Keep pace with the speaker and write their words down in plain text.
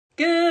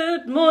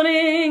Good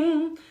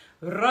morning.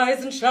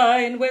 Rise and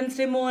shine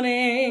Wednesday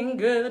morning.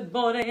 Good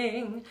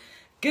morning.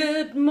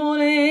 Good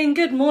morning.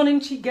 Good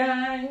morning,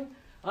 Qigong.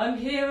 I'm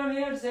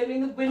here, just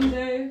opening the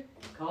window.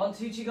 Can't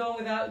do Qigong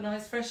without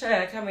nice fresh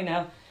air, can we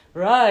now?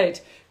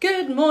 Right.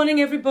 Good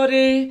morning,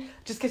 everybody.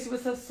 Just getting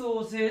myself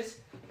sorted.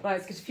 Right,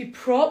 let's get a few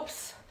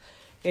props.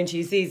 Going to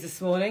use these this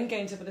morning.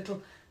 Going to have a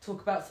little talk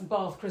about some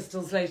bath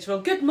crystals later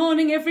on. Good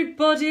morning,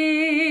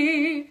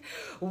 everybody.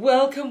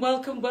 Welcome,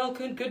 welcome,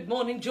 welcome. Good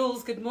morning,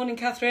 Jules. Good morning,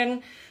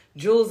 Catherine.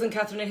 Jules and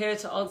Catherine are here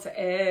to answer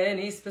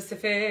any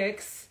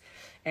specifics.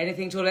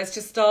 Anything at all. Let's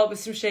just start with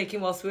some shaking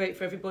whilst we wait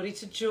for everybody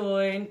to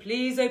join.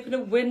 Please open a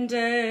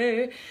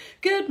window.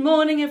 Good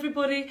morning,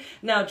 everybody.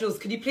 Now, Jules,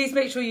 can you please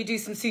make sure you do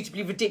some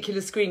suitably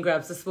ridiculous screen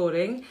grabs this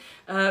morning?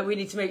 We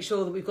need to make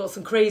sure that we've got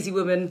some crazy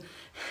women.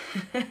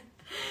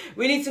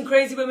 We need some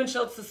crazy women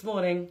shots this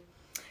morning.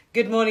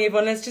 Good morning,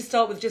 everyone. Let's just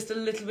start with just a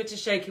little bit of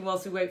shaking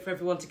whilst we wait for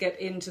everyone to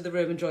get into the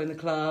room and join the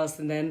class,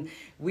 and then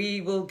we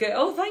will go.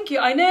 Oh, thank you.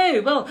 I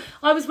know. Well,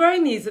 I was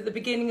wearing these at the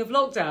beginning of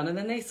lockdown, and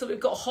then they sort of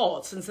got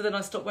hot, and so then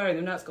I stopped wearing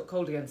them. Now it's got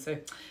cold again, so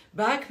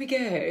back we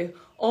go.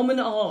 Om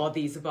and Ah,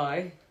 these are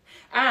by.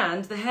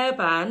 And the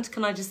hairband,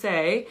 can I just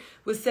say,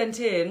 was sent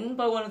in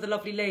by one of the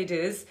lovely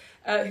ladies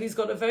who's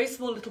got a very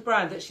small little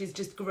brand that she's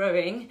just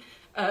growing,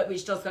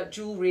 which does like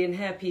jewellery and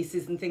hair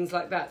pieces and things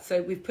like that.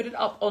 So we've put it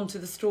up onto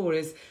the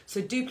stories. So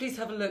do please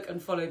have a look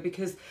and follow,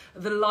 because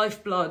the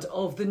lifeblood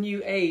of the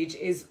new age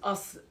is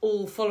us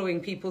all following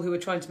people who are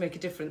trying to make a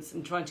difference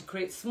and trying to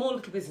create small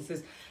little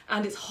businesses.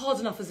 And it's hard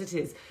enough as it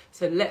is.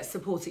 So let's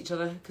support each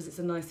other, because it's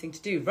a nice thing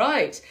to do.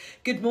 Right.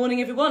 Good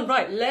morning, everyone.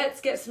 Right.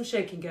 Let's get some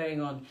shaking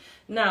going on.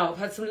 Now, I've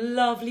had some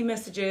lovely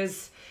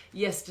messages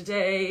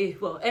yesterday.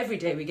 Well, every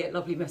day we get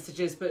lovely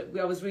messages, but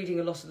I was reading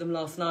a lot of them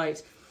last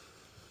night.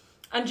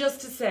 And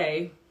just to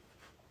say,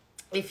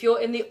 if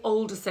you're in the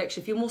older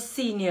section, if you're more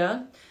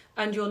senior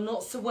and you're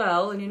not so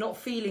well and you're not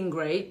feeling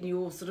great, and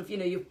you're sort of,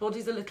 your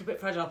body's a little bit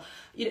fragile,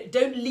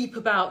 don't leap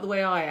about the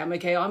way I am,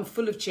 okay? I'm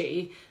full of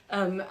chi,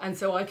 and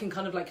so I can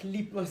kind of like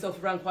leap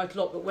myself around quite a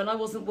lot. But when I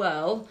wasn't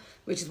well,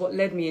 which is what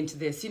led me into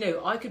this,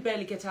 I could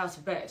barely get out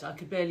of bed. I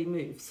could barely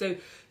move. So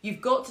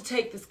you've got to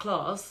take this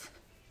class,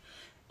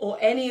 or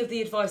any of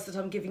the advice that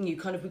I'm giving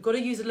you, we've got to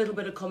use a little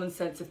bit of common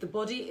sense. If the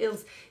body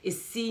is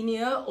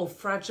senior or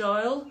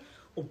fragile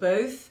or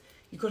both,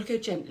 you've got to go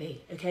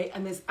gently, okay?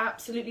 And there's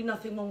absolutely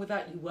nothing wrong with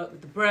that. You work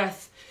with the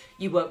breath,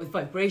 you work with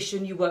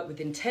vibration, you work with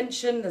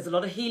intention. There's a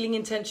lot of healing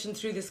intention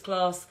through this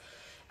class.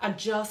 And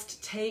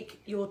just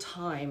take your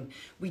time.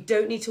 We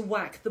don't need to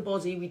whack the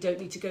body. We don't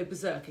need to go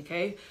berserk,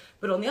 okay?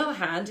 But on the other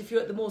hand, if you're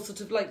at the more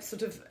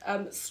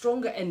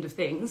stronger end of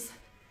things,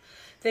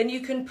 then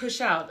you can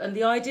push out. And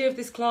the idea of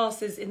this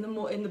class is in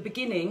the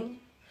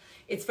beginning,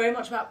 it's very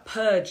much about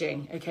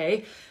purging,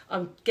 okay?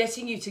 I'm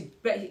getting you to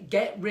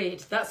get rid.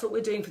 That's what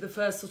we're doing for the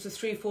first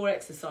 3-4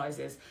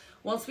 exercises.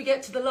 Once we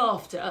get to the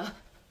laughter,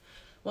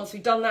 once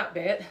we've done that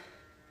bit,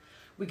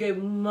 we go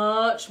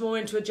much more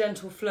into a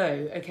gentle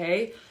flow,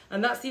 okay?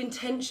 And that's the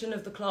intention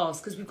of the class,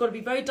 because we've got to be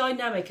very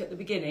dynamic at the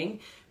beginning,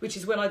 which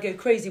is when I go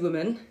crazy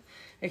woman,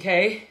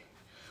 okay?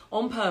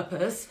 On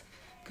purpose,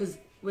 because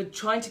we're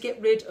trying to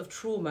get rid of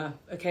trauma,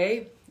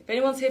 okay? If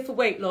anyone's here for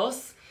weight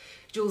loss,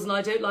 Jules and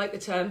I don't like the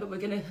term, but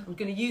I'm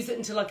gonna use it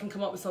until I can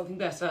come up with something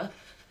better.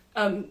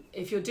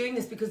 If you're doing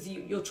this because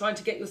you're trying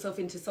to get yourself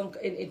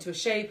into a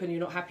shape and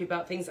you're not happy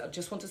about things, I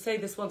just want to say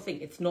this one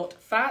thing. It's not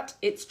fat,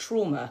 it's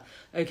trauma,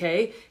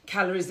 okay?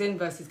 Calories in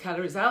versus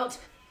calories out.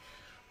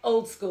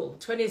 Old school,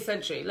 20th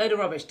century, load of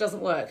rubbish,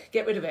 doesn't work.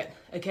 Get rid of it,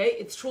 okay?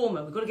 It's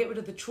trauma. We've got to get rid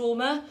of the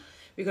trauma.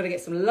 We've got to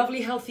get some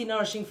lovely, healthy,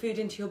 nourishing food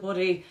into your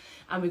body,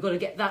 and we've got to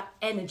get that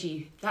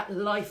energy, that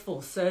life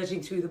force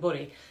surging through the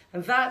body.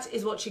 And that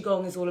is what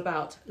Qigong is all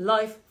about.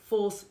 Life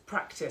force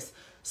practice.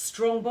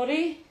 Strong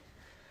body,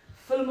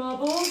 full of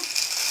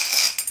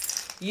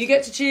marbles. You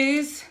get to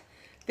choose.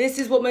 This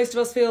is what most of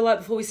us feel like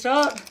before we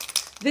start.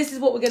 This is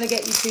what we're going to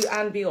get you to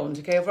and beyond,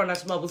 okay? I've run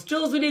out of marbles.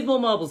 Jules, we need more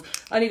marbles.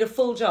 I need a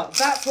full jar.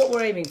 That's what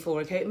we're aiming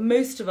for, okay?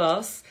 Most of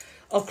us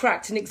are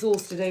cracked and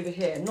exhausted over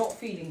here, not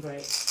feeling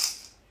great.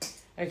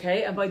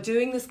 Okay, and by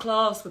doing this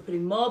class, we're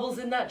putting marbles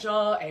in that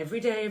jar every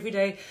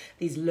day.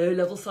 These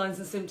low-level signs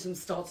and symptoms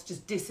start to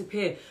just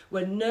disappear.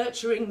 We're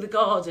nurturing the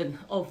garden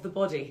of the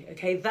body,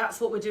 okay?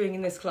 That's what we're doing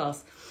in this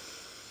class.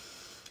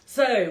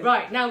 So,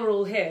 right, now we're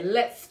all here.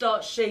 Let's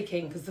start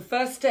shaking, because the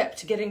first step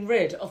to getting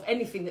rid of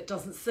anything that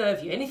doesn't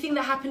serve you, anything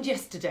that happened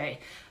yesterday,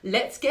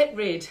 let's get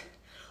rid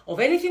of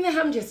anything that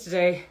happened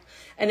yesterday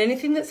and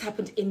anything that's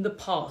happened in the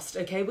past,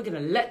 okay? We're going to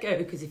let go,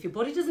 because if your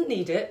body doesn't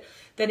need it,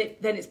 then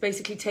it's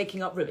basically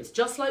taking up room. It's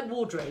just like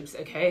wardrobes,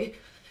 okay?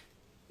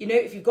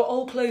 If you've got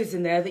old clothes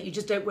in there that you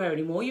just don't wear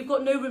anymore, you've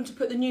got no room to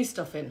put the new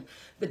stuff in.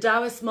 The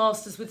Taoist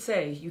masters would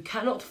say, you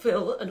cannot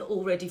fill an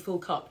already full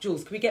cup.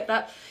 Jules, can we get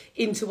that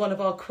into one of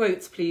our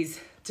quotes, please,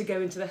 to go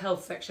into the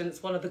health section?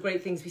 It's one of the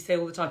great things we say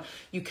all the time.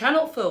 You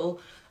cannot fill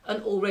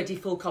an already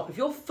full cup. If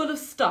you're full of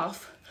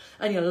stuff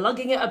and you're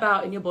lugging it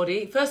about in your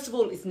body, first of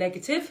all, it's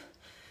negative.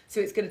 So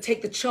it's going to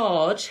take the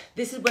charge.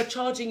 We're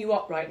charging you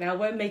up right now.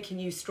 We're making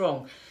you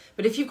strong.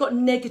 But if you've got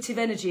negative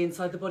energy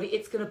inside the body,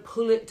 it's going to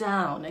pull it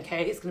down,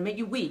 okay? It's going to make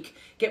you weak.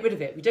 Get rid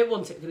of it. We don't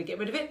want it. We're going to get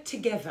rid of it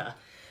together,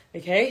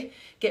 okay?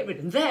 Get rid.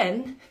 And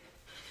then,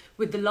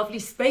 with the lovely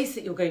space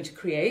that you're going to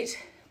create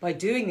by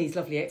doing these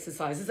lovely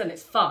exercises, and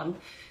it's fun,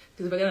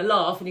 because we're going to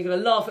laugh, and you're going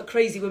to laugh at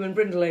crazy woman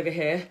Brindle over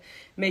here,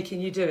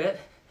 making you do it.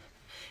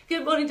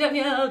 Good morning,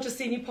 Danielle. Just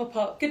seen you pop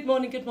up. Good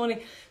morning, good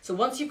morning. So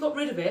once you've got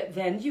rid of it,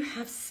 then you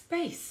have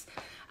space.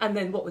 And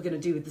then what we're going to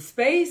do with the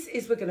space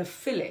is we're going to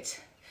fill it.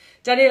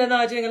 Danielle and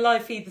I are doing a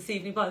live feed this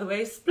evening, by the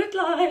way. Split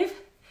live.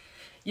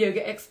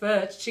 Yoga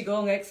expert,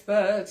 Qigong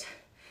expert.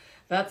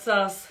 That's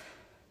us.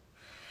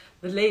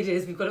 The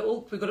ladies, we've got it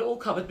all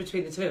covered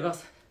between the two of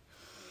us.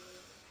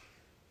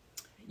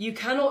 You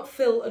cannot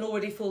fill an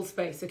already full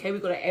space, okay?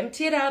 We've got to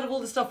empty it out of all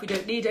the stuff we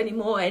don't need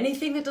anymore,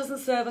 anything that doesn't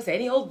serve us,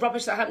 any old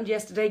rubbish that happened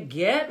yesterday,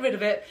 get rid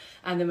of it,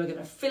 and then we're going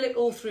to fill it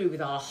all through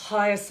with our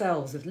higher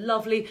selves, with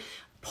lovely,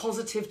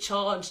 positive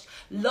charged,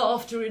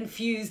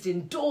 laughter-infused,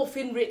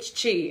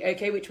 endorphin-rich chi,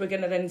 okay, which we're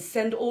going to then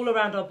send all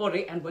around our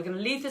body, and we're going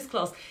to leave this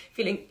class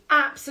feeling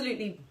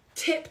absolutely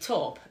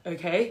tip-top,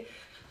 okay?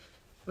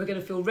 We're going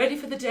to feel ready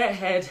for the day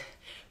ahead,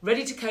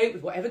 ready to cope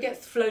with whatever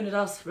gets thrown at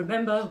us.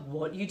 Remember,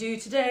 what you do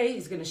today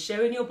is going to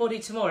show in your body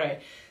tomorrow.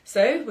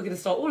 So we're going to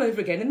start all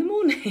over again in the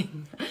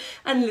morning.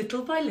 And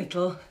little by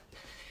little,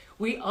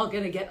 we are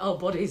going to get our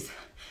bodies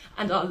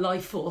and our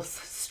life force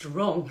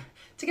strong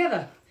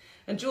together.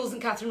 And Jules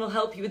and Catherine will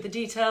help you with the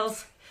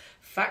details.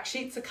 Fact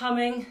sheets are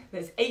coming.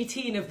 There's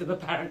 18 of them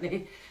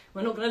apparently.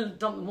 We're not going to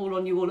dump them all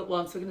on you all at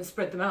once. We're going to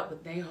spread them out,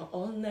 but they are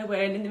on their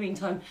way. And in the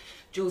meantime,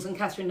 Jules and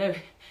Catherine know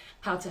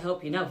how to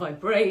help you. Now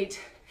vibrate.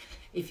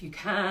 If you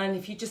can,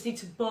 if you just need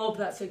to bob,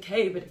 that's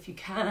okay. But if you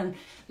can,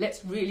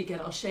 let's really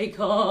get our shake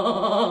on.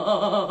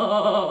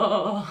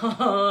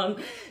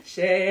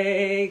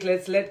 Shake,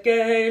 let's let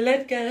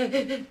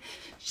go,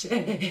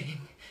 shake.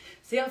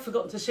 See, I've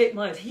forgotten to shake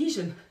my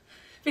adhesion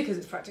because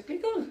it's practically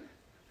gone.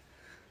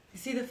 You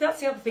see,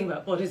 that's the other thing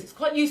about bodies. It's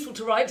quite useful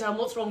to write down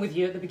what's wrong with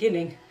you at the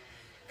beginning,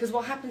 because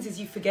what happens is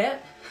you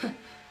forget,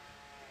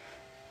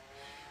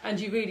 and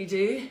you really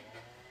do.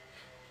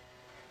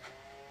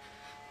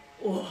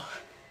 Oh.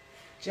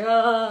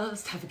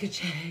 Just have a good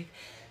shake.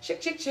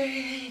 Shake, shake,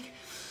 shake.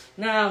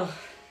 Now,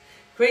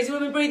 crazy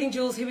woman breathing,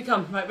 Jules, here we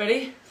come. Right,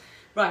 ready?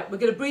 Right, we're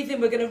going to breathe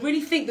in. We're going to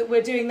really think that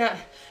we're doing that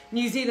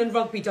New Zealand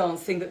rugby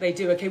dance thing that they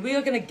do, okay? We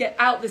are going to get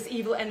out this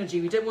evil energy.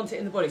 We don't want it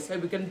in the body. So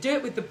we're going to do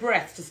it with the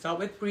breath to start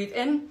with. Breathe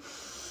in.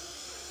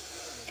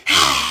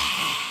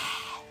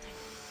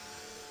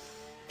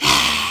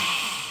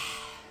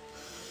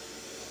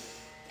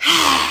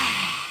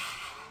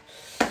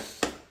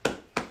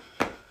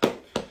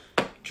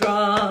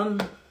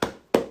 Drum.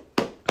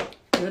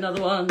 Do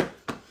another one.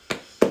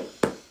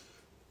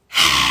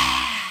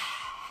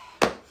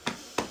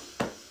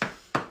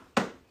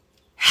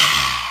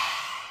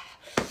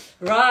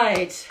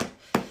 Right.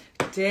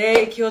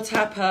 Take your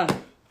tapper,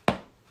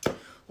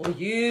 or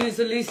use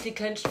a loosely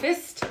clenched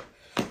fist,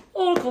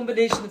 or a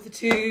combination of the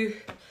two.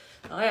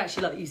 I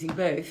actually like using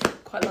both.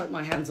 Quite like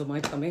my hands on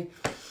my tummy.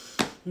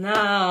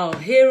 Now,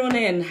 here on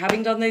in,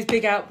 having done those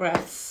big out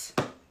breaths,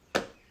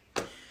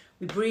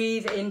 we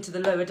breathe into the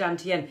lower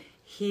dantian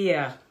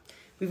here.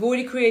 We've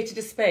already created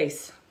a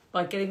space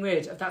by getting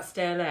rid of that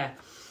stale air.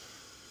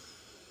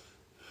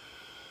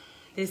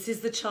 This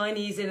is the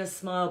Chinese inner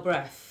smile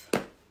breath.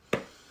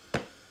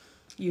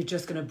 You're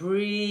just going to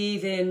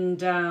breathe in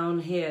down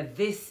here.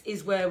 This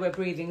is where we're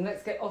breathing.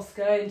 Let's get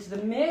Oscar into the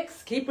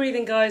mix. Keep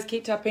breathing, guys.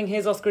 Keep tapping.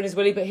 Here's Oscar and his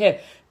willy, but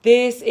here.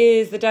 This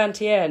is the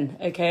dantian,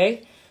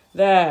 okay?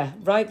 There,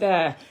 right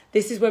there.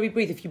 This is where we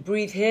breathe. If you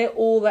breathe here,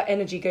 all that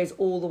energy goes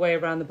all the way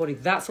around the body.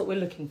 That's what we're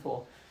looking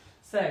for.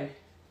 So,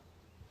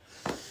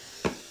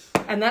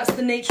 and that's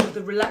the nature of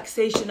the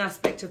relaxation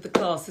aspect of the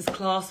class. This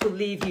class will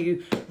leave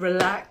you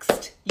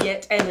relaxed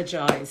yet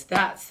energized.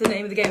 That's the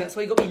name of the game. That's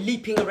why you've got me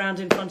leaping around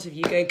in front of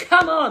you going,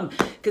 come on,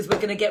 because we're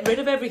going to get rid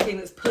of everything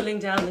that's pulling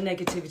down the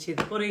negativity of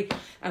the body,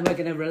 and we're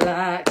going to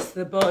relax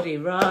the body,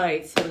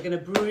 right? So we're going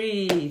to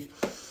breathe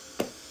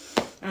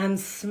and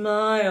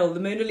smile. The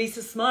Mona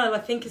Lisa smile, I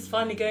think, is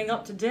finally going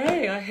up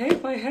today. I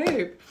hope.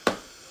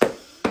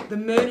 The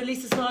Mona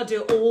Lisa smile,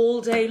 do it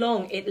all day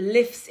long. It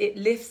lifts, it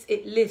lifts,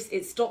 it lifts.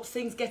 It stops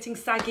things getting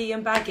saggy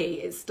and baggy.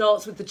 It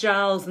starts with the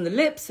jowls and the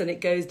lips, and it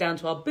goes down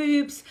to our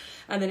boobs,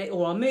 and then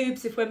or our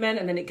moobs if we're men,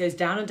 and then it goes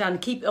down and down.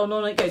 Keep it on,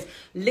 it goes.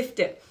 Lift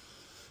it.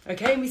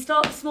 Okay, and we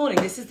start this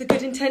morning. This is the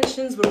good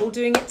intentions. We're all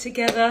doing it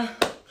together.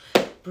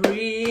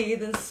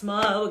 Breathe and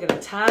smile. We're going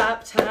to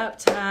tap, tap,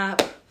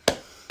 tap.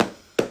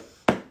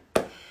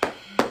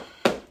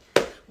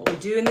 What we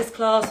do in this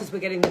class is we're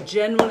getting the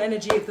general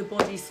energy of the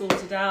body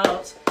sorted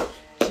out,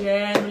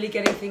 generally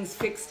getting things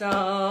fixed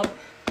up.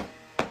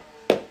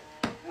 Oh,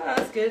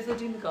 that's good, they're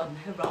doing the garden,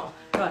 hurrah.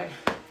 Right.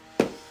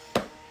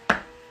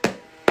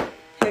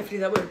 Hopefully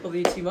that won't bother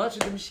you too much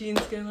with the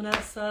machines going on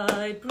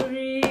outside.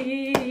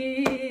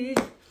 Breathe.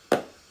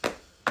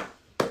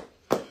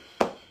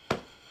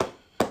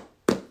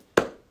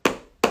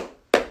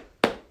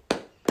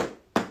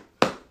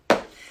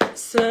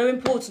 So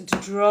important to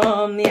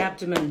drum the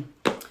abdomen.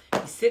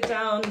 sit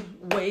down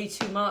way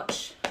too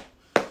much,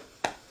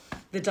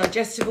 the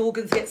digestive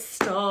organs get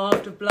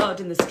starved of blood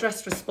in the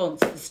stress response.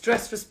 The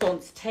stress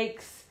response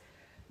takes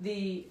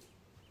the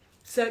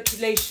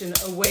circulation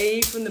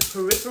away from the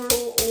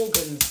peripheral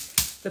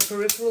organs. The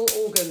peripheral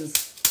organs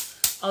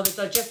are the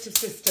digestive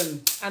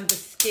system and the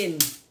skin.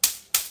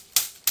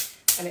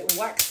 And it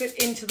whacks it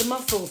into the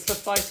muscles for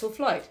fight or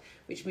flight,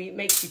 which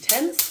makes you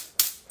tense,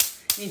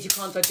 means you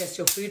can't digest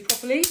your food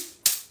properly,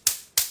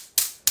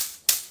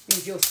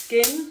 means your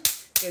skin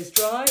goes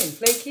dry and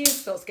flaky and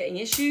starts getting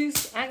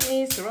issues,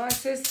 acne,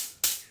 psoriasis,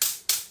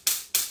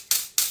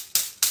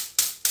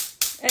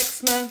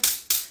 eczema,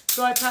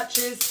 dry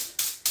patches,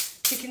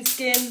 chicken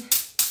skin,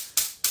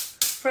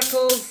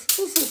 freckles,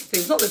 all sorts of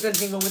things. Not that there's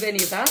anything wrong with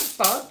any of that,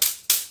 but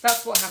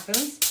that's what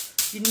happens.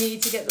 You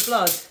need to get the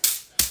blood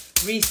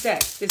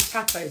reset. This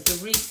tapo is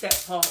the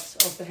reset part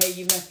of the Hey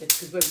You method,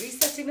 because we're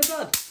resetting the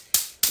blood.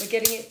 We're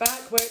getting it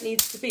back where it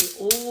needs to be,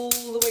 all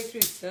the way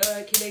through,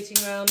 circulating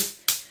around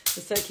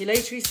the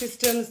circulatory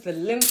systems. The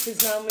lymph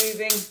is now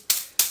moving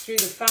through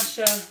the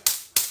fascia.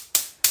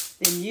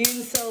 The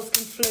immune cells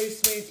can flow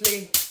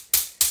smoothly.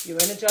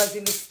 You're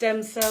energizing the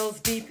stem cells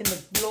deep in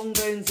the long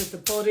bones of the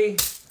body.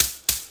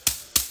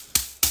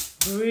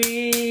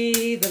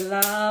 Breathe,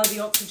 allow the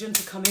oxygen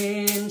to come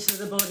into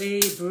the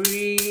body.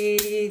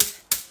 Breathe.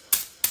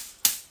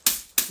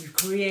 You've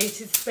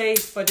created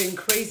space by doing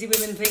crazy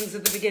women things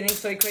at the beginning.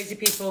 Sorry, crazy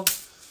people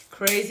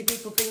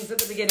things at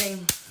the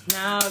beginning.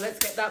 Now let's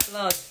get that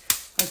blood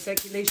and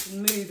circulation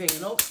moving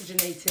and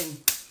oxygenating.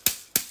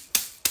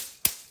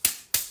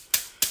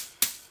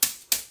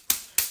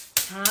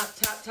 Tap,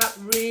 tap, tap.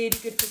 Really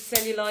good for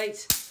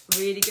cellulite.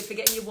 Really good for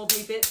getting your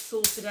wobbly bits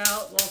sorted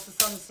out whilst the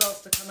sun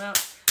starts to come out.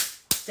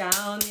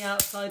 Down the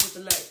outside of the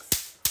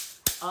legs,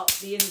 up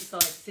the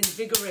inside. It's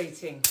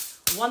invigorating.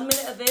 1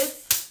 minute of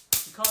this.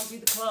 You can't do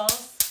the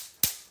class.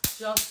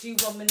 Just do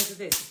 1 minute of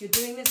this. If you're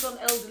doing this on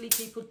elderly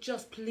people,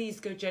 just please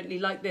go gently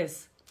like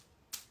this.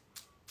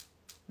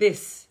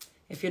 This.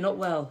 If you're not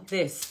well,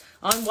 this.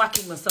 I'm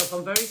whacking myself.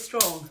 I'm very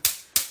strong.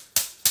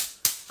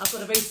 I've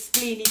got a very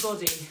spleeny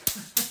body.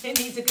 It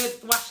needs a good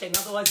whashing,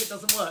 otherwise it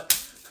doesn't work.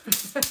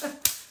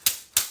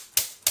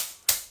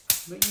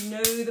 But you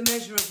know the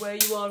measure of where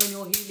you are in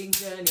your healing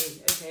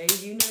journey, okay?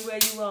 You know where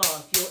you are.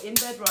 If you're in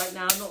bed right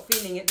now, not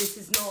feeling it, this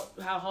is not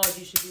how hard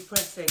you should be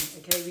pressing,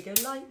 okay? We go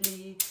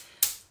lightly.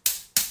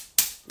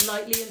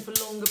 Lightly and for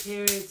longer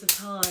periods of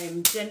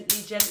time.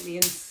 Gently, gently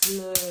and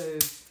slow.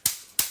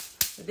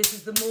 But this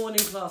is the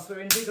morning class. We're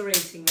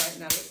invigorating right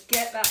now. Let's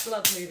get that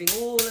blood moving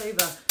all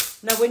over.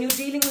 Now, when you're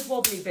dealing with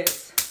wobbly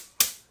bits,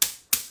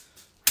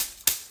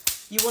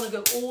 you want to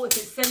go if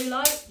it's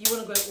cellulite, you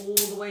want to go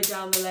all the way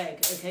down the leg,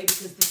 okay?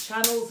 Because the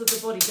channels of the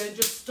body don't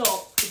just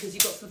stop because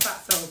you've got some fat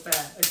cells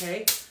there,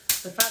 okay?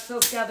 The fat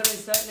cells gather in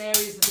certain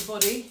areas of the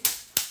body,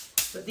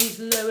 but these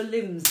lower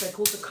limbs, they're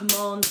called the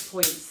command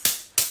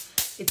points.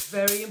 It's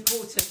very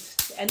important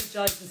to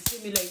energize and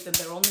stimulate them.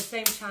 They're on the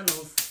same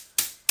channels.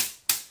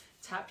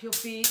 Tap your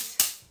feet.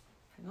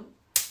 Hang on.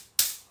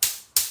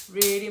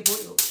 Really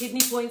important. You've got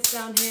kidney points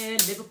down here,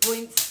 liver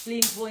points,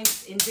 spleen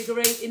points.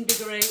 Invigorate,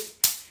 invigorate.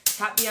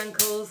 Tap the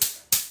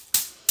ankles.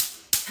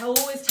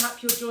 Always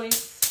tap your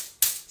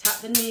joints. Tap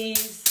the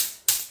knees.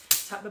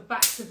 Tap the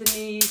backs of the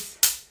knees.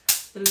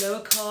 The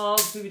lower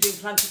calves. We were doing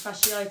plantar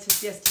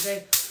fasciitis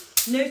yesterday.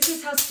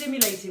 Notice how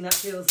stimulating that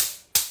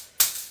feels.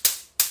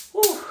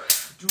 Whew.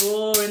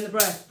 Draw in the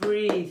breath.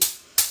 Breathe.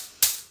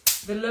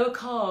 The lower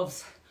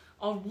calves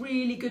are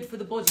really good for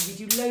the body. We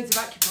do loads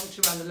of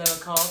acupuncture around the lower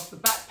calves. For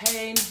back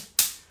pain,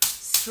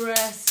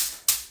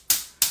 stress,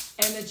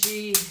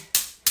 energy.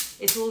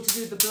 It's all to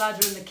do with the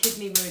bladder and the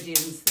kidney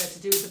meridians. They're to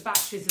do with the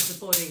batteries of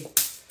the body.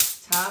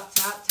 Tap,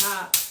 tap,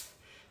 tap.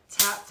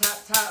 Tap,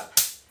 tap, tap.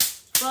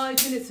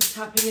 5 minutes of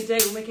tapping a day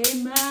will make a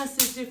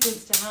massive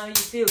difference to how you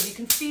feel. You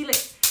can feel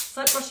it. It's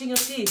like brushing your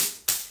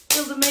teeth.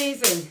 Feels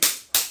amazing.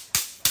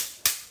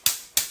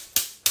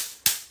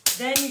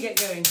 Then you get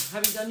going.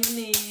 Having done your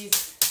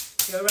knees,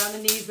 go around the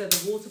knees. They're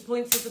the water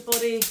points of the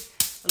body.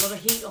 A lot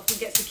of heat often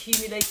gets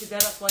accumulated there.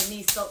 That's why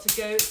knees start to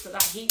go. But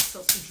that heat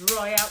starts to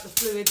dry out the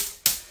fluids.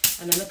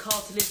 And then the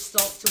cartilage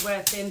starts to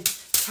wear thin.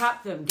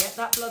 Tap them, get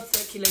that blood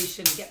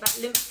circulation, get that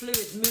lymph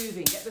fluid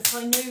moving, get the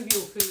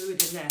synovial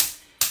fluid in there.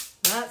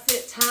 That's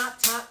it, tap,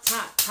 tap,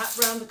 tap, tap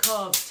round the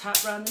calves,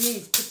 tap round the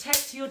knees.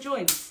 Protect your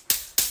joints,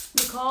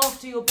 look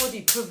after your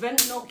body,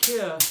 prevent not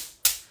cure.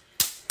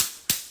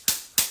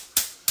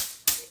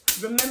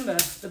 Remember,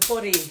 the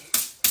body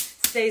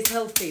stays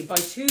healthy by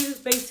 2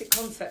 basic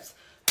concepts: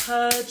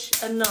 purge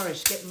and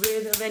nourish. Get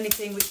rid of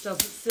anything which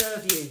doesn't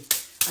serve you,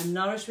 and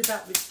nourish with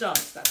that which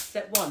does. That's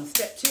step 1.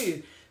 Step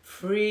 2,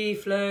 free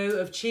flow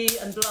of chi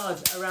and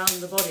blood around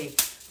the body.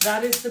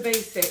 That is the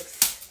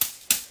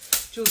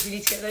basics. Jules, we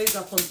need to get those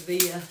up onto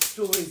the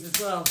stories as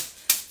well.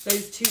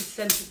 Those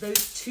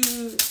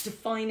two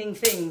defining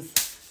things.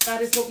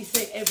 That is what we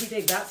say every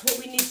day. That's what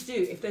we need to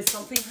do. If there's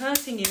something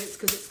hurting you, it's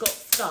because it's got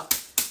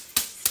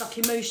stuck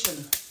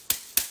emotion.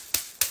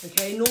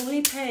 Okay,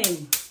 normally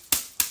pain.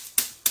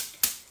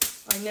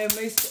 I know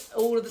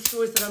all of the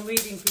stories that I'm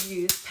reading for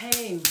you is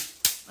pain.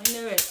 I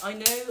know it. I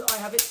know I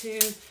have it too.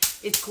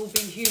 It's called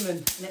being human,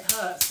 and it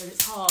hurts and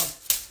it's hard.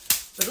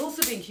 But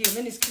also being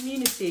human is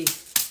community,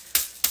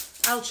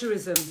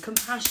 altruism,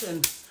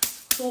 compassion,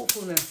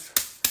 thoughtfulness.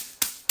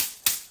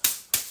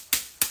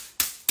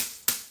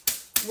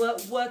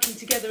 Working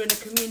together in a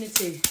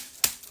community.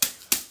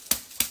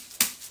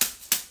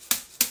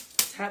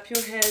 Tap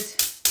your head.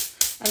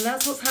 And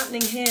that's what's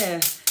happening here.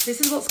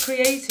 This is what's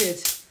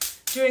created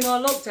during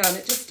our lockdown.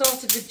 It just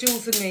started with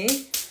Jules and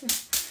me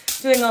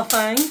doing our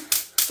thing.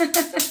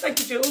 Thank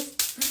you, Jules.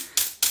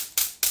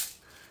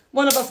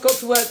 One of us got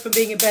to work from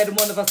being in bed and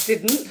one of us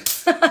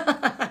didn't.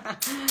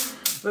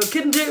 But we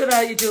couldn't do it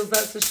without you, Jules,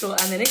 that's for sure.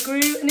 And then it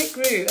grew and it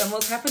grew. And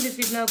what's happened is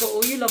we've now got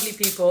all you lovely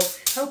people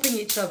helping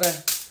each other.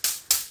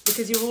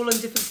 Because you're all on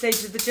different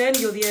stages of the journey.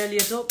 You're the early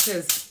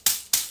adopters.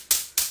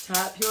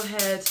 Tap your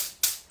head.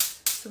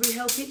 So we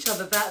help each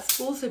other. That's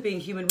also being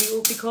human.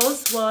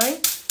 Because, why?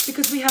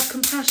 Because we have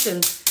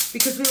compassion.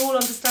 Because we all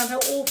understand how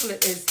awful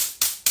it is.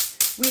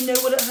 We know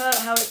what it hurt,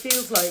 how it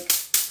feels like.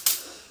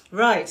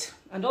 Right.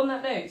 And on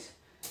that note,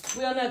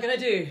 we are now going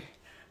to do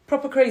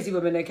proper crazy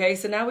woman, okay?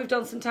 So now we've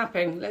done some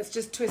tapping. Let's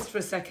just twist for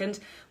a second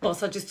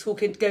whilst I just go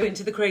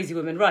into the crazy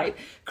woman. Right.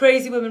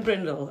 Crazy woman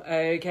Brindle.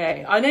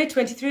 Okay. I know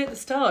 23 at the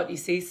start, you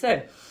see.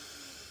 So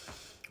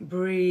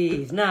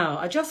breathe. Now,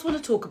 I just want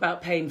to talk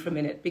about pain for a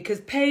minute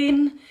because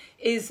pain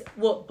is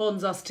what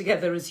bonds us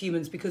together as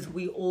humans because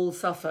we all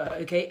suffer,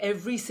 okay?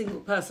 Every single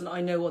person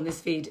I know on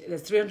this feed,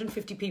 there's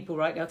 350 people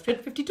right now,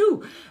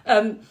 352.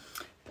 Oh,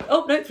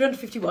 no,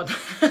 351.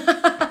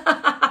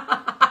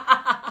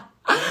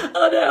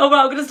 Oh no, oh well,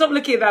 I'm going to stop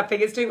looking at that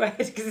thing. It's too weird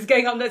because it's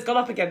going up, it's gone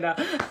up again now.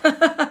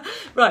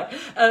 Right,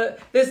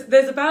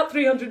 there's about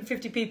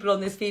 350 people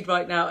on this feed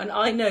right now, and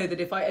I know that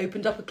if I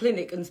opened up a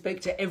clinic and spoke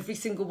to every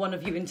single one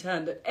of you in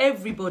turn, that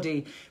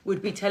everybody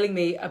would be telling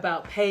me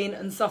about pain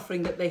and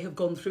suffering that they have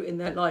gone through in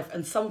their life,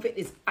 and some of it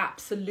is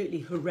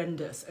absolutely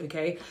horrendous,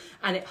 okay?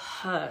 And it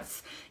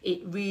hurts.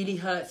 It really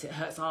hurts. It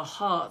hurts our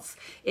hearts.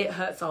 It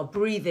hurts our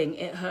breathing.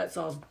 It hurts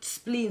our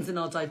spleens and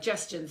our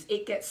digestions.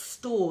 It gets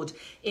stored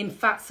in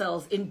fat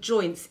cells, in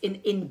joints,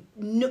 in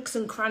nooks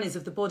and crannies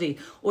of the body,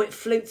 or it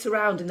floats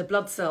around in the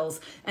blood cells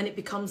and it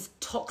becomes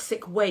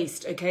toxic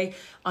waste, okay?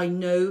 I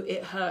know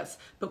it hurts,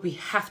 but we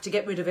have to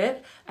get rid of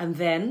it, and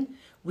then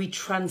we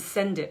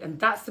transcend it. And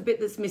that's the bit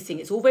that's missing.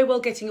 It's all very well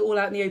getting it all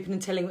out in the open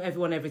and telling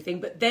everyone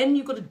everything, but then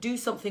you've got to do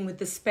something with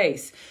the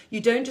space.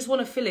 You don't just want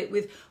to fill it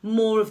with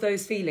more of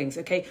those feelings,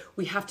 okay?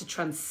 We have to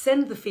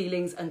transcend the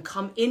feelings and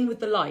come in with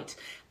the light.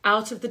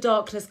 Out of the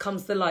darkness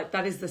comes the light.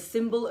 That is the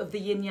symbol of the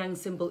yin-yang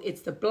symbol. It's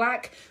the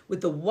black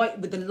with the white,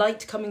 with the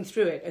light coming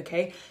through it,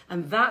 okay?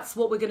 And that's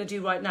what we're going to do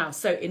right now.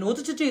 So in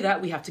order to do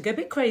that, we have to go a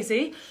bit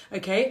crazy,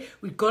 okay?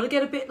 We've got to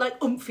get a bit like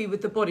oomphy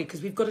with the body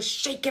because we've got to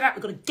shake it out.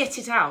 We've got to get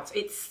it out.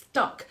 It's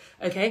stuck,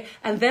 okay?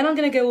 And then I'm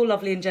going to go all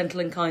lovely and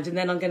gentle and kind, and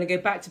then I'm going to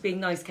go back to being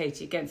nice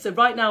Katie again. So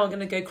right now I'm going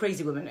to go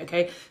crazy woman,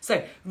 okay?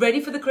 So ready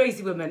for the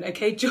crazy woman,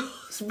 okay?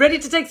 Just ready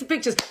to take some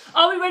pictures.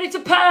 Are we ready to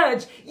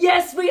purge?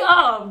 Yes, we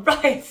are.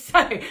 Right,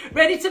 so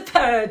ready to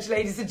purge,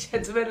 ladies and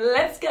gentlemen.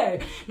 Let's go.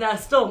 Now,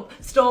 stomp,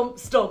 stomp,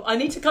 stomp. I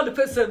need to kind of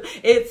put some,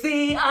 it's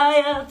the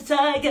eye of the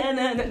tiger.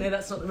 No, no, no,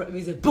 that's not the right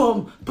music.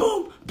 Boom,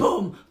 boom,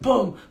 boom,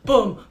 boom,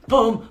 boom,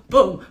 boom,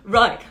 boom.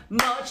 Right,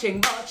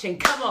 marching, marching.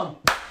 Come on.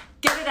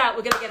 Get it out,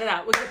 we're going to get it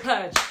out. We're going to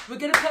purge. We're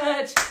going to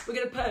purge. We're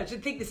going to purge. I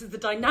think this is the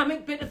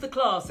dynamic bit of the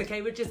class,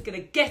 okay? We're just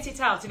going to get it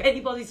out. If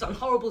anybody's done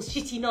horrible,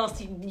 shitty,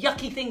 nasty,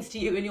 yucky things to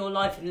you in your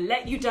life and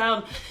let you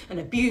down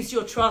and abused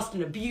your trust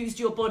and abused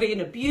your body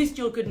and abused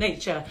your good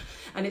nature,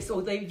 and it's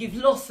all you've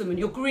lost them and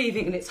you're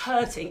grieving and it's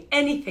hurting,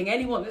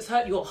 anyone that's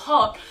hurt your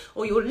heart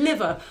or your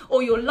liver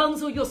or your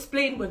lungs or your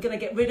spleen, we're going to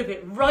get rid of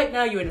it right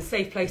now. You're in a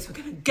safe place. We're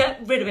going to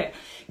get rid of it.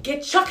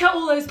 Chuck out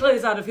all those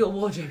clothes out of your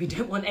wardrobe. You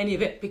don't want any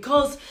of it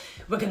because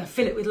we're going to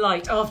fill it with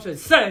light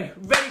afterwards. So,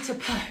 ready to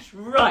purge.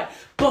 Right.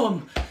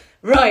 Boom.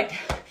 Right.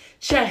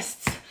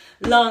 Chests,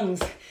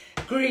 lungs,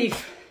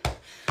 grief.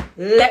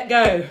 Let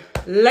go.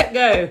 Let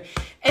go.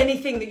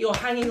 Anything that you're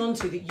hanging on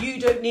to that you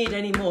don't need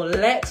anymore,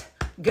 let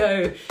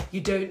go.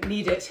 You don't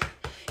need it.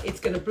 It's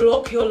going to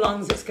block your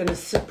lungs. It's going to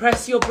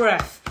suppress your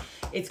breath.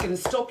 It's going to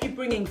stop you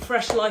bringing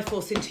fresh life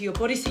force into your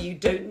body, so you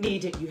don't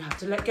need it. You have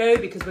to let go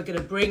because we're going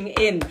to bring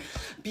in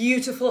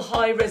beautiful,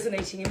 high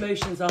resonating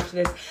emotions after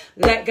this.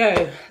 Let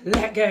go.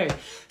 Let go.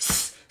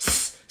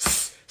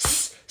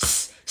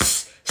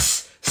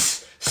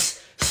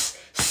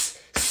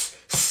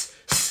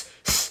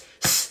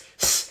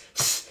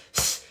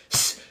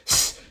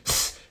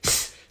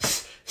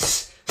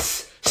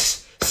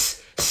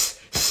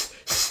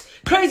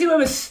 Crazy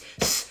woman.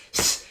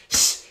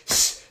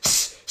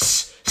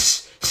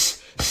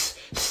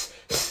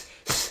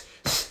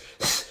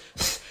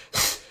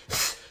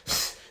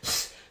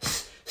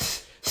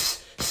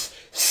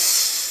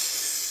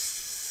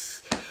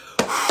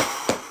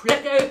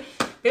 Let go.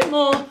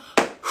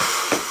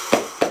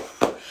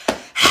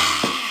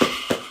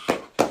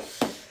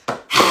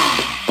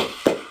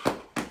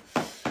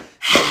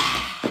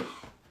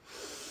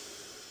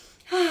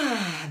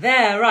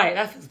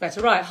 Right, that feels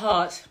better. Right,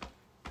 heart.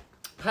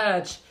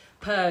 Purge,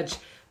 purge,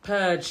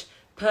 purge,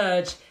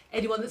 purge.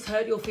 Anyone that's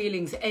hurt your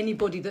feelings,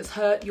 anybody that's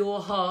hurt your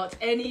heart,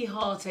 any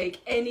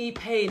heartache, any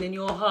pain in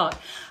your heart.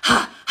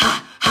 Ha,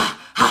 ha, ha,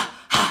 ha,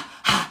 ha, ha,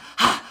 ha,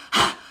 ha,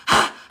 ha, ha,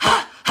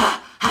 ha, ha,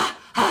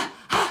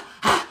 ha,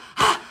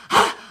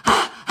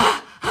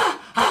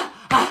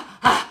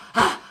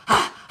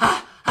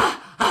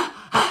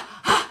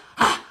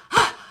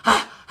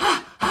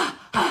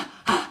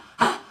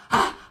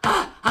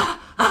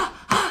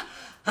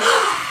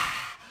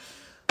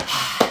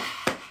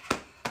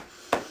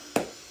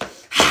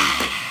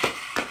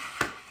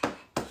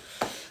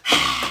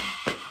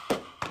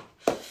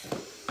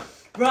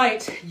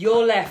 Right,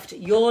 your left,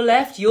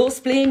 your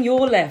spleen,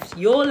 your left,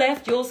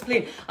 your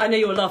spleen. I know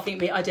you're laughing at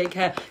me, I don't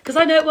care, because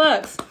I know it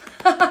works.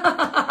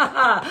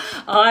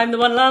 I'm the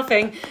one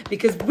laughing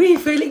because we're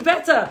feeling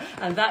better,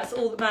 and that's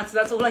all that matters.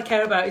 That's all I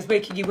care about, is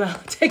making you well.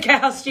 I don't care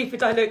how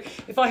stupid I look.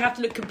 If I have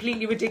to look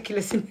completely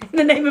ridiculous in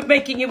the name of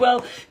making you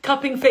well,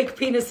 cupping fake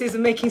penises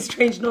and making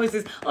strange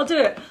noises, I'll do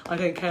it. I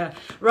don't care.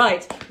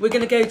 Right, we're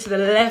going to go to the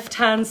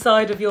left-hand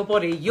side of your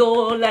body.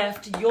 Your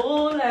left,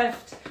 your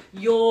left,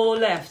 your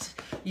left.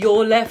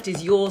 Your left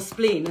is your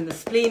spleen, and the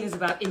spleen is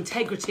about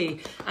integrity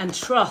and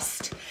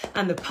trust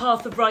and the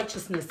path of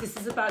righteousness. This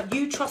is about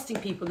you trusting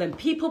people, then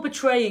people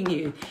betraying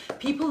you,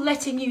 people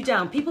letting you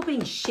down, people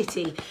being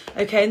shitty,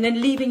 okay, and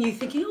then leaving you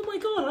thinking, oh my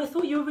God, I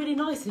thought you were really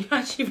nice, and you're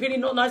actually really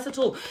not nice at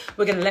all.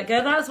 We're going to let go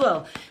of that as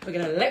well. We're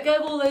going to let go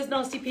of all those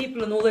nasty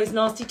people and all those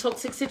nasty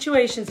toxic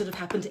situations that have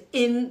happened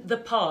in the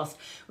past.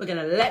 We're going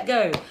to let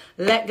go,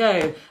 let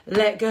go,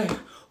 let go.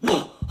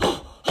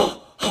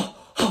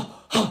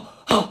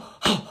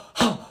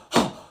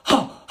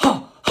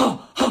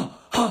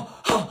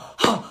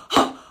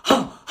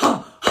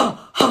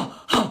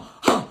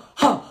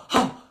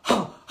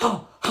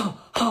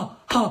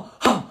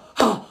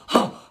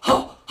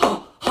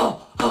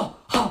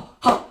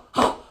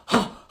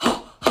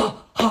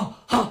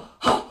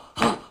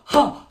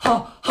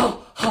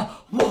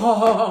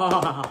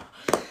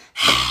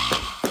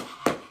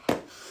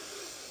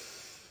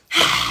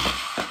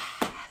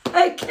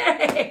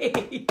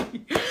 Okay,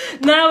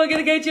 now we're going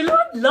to go to,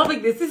 I'm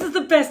loving this. This is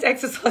the best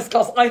exercise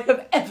class I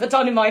have ever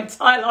done in my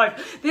entire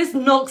life. This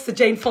knocks the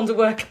Jane Fonda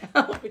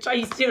workout, which I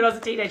used to do when I was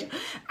a teenager,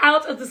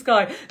 out of the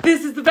sky.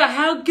 This is the best.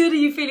 How good are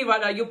you feeling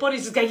right now? Your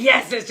body's just going,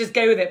 yes, let's just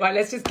go with it. Right,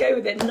 let's just go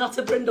with it.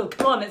 Nutter brindle.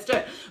 Come on, let's do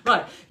it.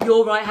 Right,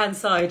 your right hand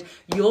side,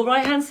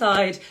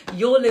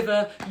 your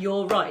liver,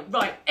 your right.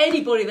 Right,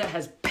 anybody that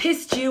has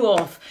pissed you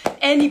off,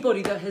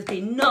 anybody that has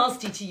been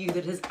nasty to you,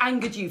 that has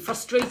angered you,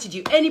 frustrated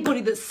you,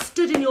 anybody that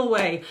stood in your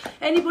way,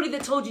 anybody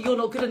that told you you're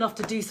not good enough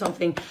to do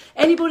something,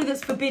 anybody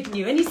that's forbidden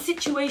you, any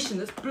situation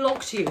that's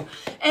blocked you,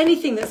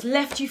 anything that's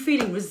left you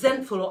feeling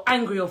resentful or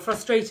angry or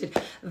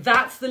frustrated,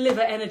 that's the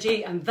liver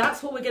energy, and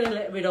that's what we're going to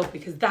let rid of,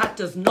 because that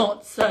does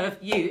not serve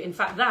you. In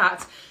fact,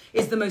 that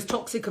is the most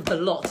toxic of the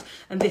lot,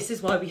 and this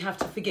is why we have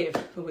to forgive,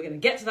 but we're going to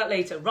get to that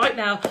later. Right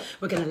now,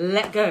 we're going to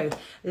let go,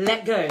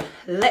 let go,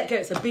 let go.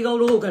 It's a big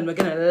old organ. We're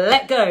going to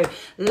let go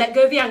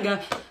of the anger,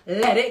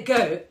 let it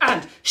go,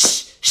 and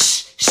shh,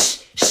 shh,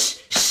 shh, shh,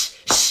 shh,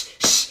 shh,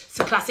 shh.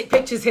 Some classic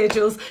pictures here,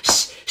 Jules.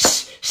 Shh,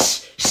 shh,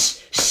 shh, shh,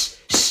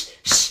 shh, shh,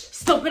 shh.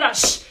 Stop it out.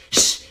 Shh.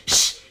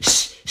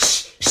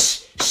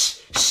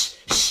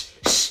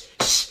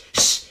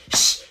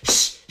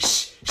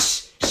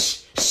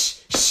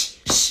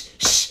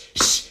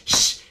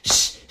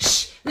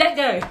 Let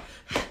go.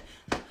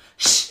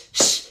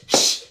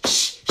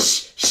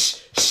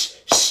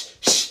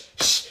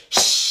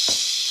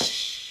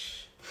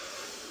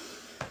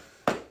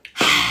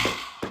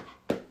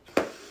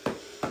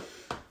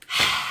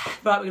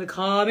 Right, we're going to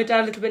calm it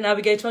down a little bit now.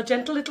 We go to our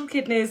gentle little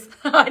kidneys.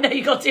 I know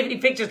you got too many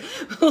pictures.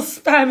 We'll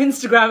spam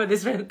Instagram with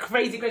this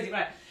crazy.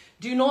 Right.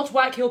 Do not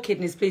whack your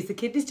kidneys, please. The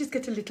kidneys just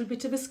get a little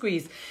bit of a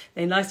squeeze.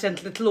 They're nice,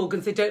 gentle little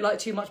organs. They don't like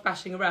too much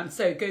bashing around.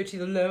 So go to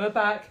the lower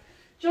back,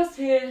 just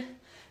here.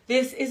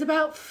 This is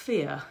about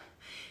fear.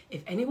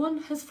 If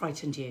anyone has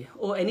frightened you,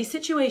 or any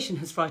situation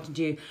has frightened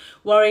you,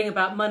 worrying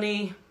about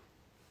money,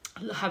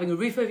 having a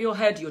roof over your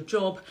head, your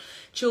job,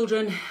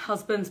 children,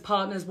 husbands,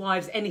 partners,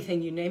 wives,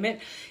 anything, you name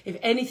it. If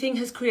anything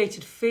has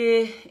created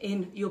fear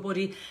in your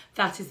body,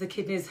 that is the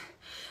kidneys.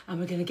 And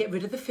we're going to get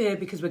rid of the fear,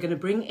 because we're going to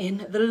bring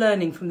in the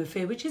learning from the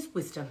fear, which is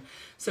wisdom.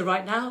 So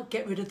right now,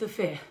 get rid of the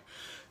fear.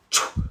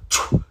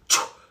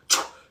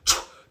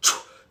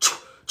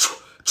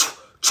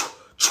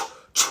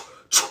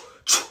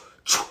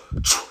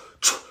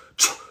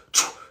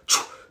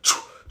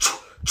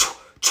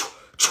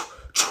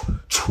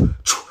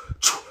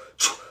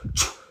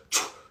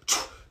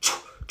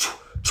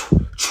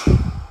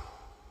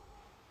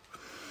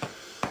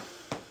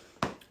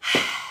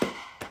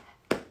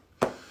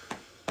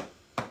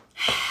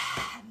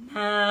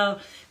 Now,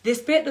 This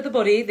bit of the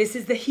body, this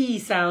is the he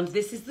sound.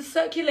 This is the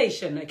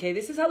circulation, okay?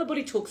 This is how the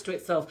body talks to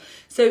itself.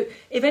 So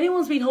if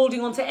anyone's been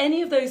holding on to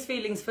any of those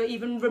feelings for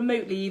even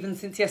remotely, even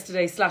since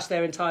yesterday /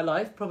 their entire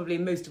life, probably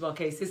in most of our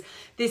cases,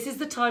 this is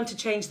the time to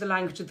change the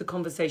language of the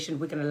conversation.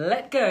 We're going to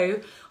let go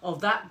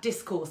of that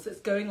discourse that's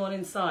going on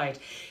inside.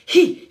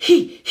 He,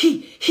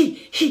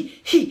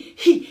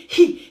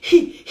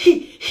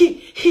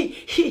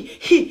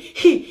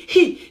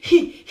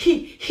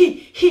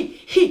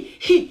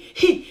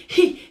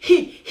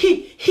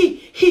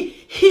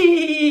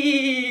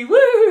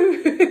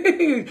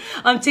 woo!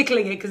 I'm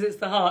tickling it because it's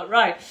the heart.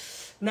 Right,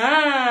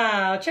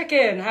 now check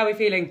in. How are we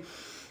feeling?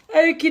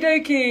 Okie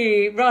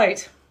dokie.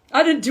 Right.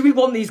 Do we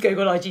want these going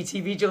on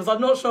IGTV, Jules?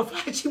 I'm not sure if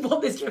I actually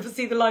want this to ever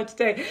see the light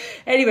today.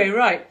 Anyway,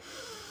 right.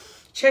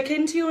 Check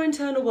into your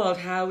internal world.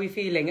 How are we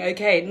feeling?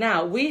 Okay,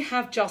 now we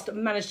have just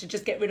managed to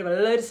just get rid of a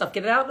load of stuff.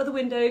 Get it out of the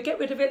window. Get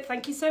rid of it.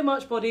 Thank you so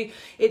much, body.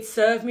 It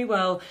served me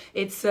well.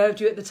 It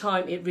served you at the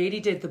time. It really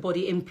did. The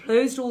body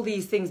imposed all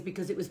these things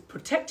because it was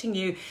protecting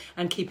you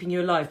and keeping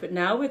you alive. But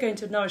now we're going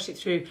to nourish it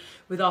through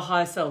with our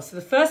higher self. So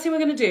the first thing we're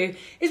going to do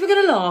is we're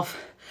going to laugh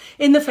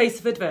in the face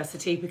of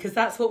adversity, because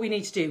that's what we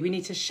need to do. We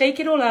need to shake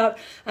it all out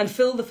and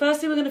fill, the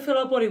first thing we're going to fill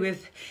our body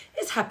with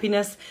is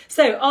happiness.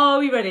 So are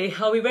we ready?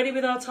 Are we ready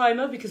with our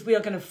timer? Because we are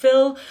going to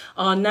fill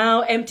our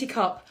now empty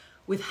cup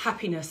with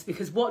happiness,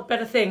 because what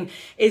better thing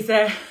is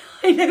there?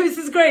 I know this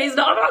is great, isn't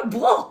it? I'm like,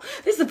 whoa,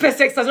 this is the best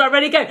exercise. Right,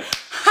 ready, go.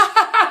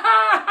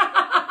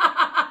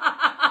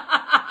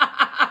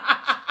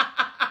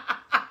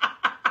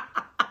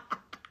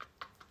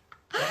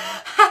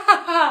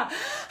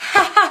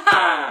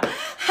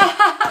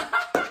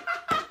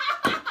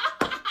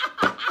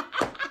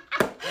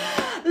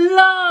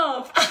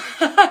 Love.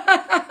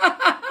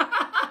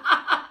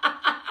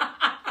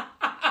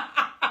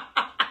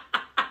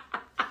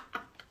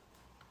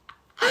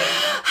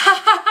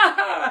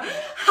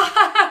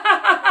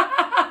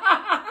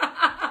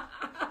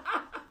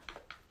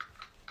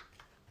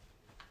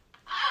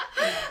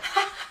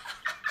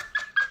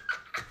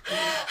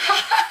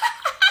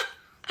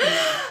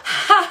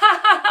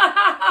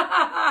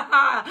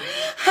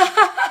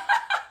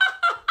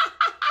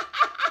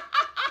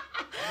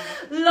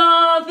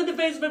 Laugh in the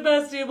face of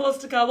adversity and what's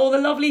to come. All the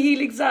lovely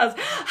healing sounds.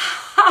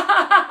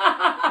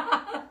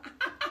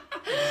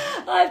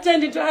 I've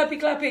turned into a happy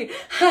clappy.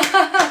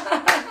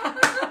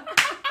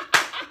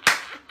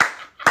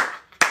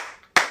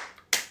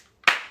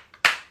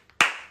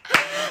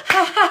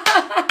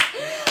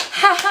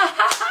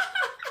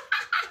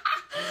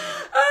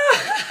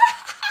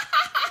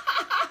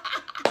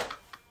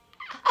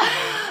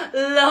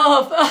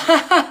 Love.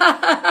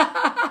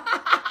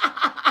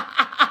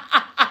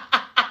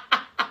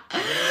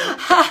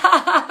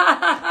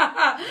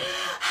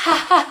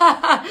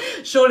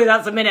 Surely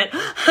that's a minute.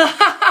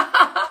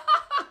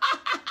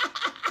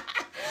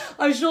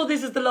 I'm sure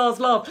this is the last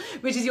laugh,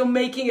 which is you're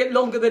making it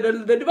longer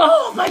than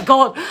oh my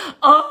God.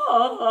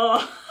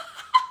 Oh.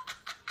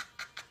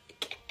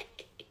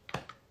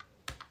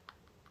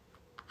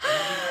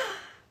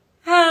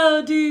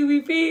 How do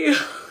we feel?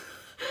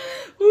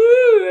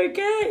 Woo,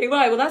 okay.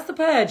 Right, well, that's the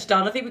purge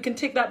done. I think we can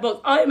tick that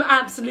box. I'm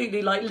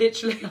absolutely, like,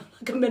 literally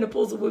like a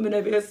menopausal woman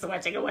over here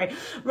sweating away.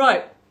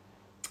 Right.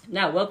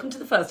 Now, welcome to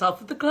the first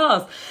half of the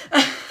class.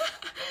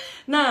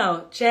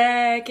 Now,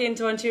 check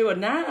into 1, 2, 1.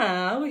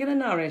 Now, we're going to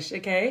nourish,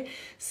 okay?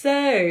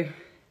 So,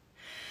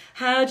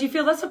 how do you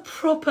feel? That's a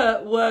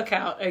proper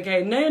workout,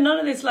 okay? No, none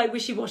of this, like,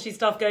 wishy-washy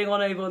stuff going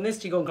on over on this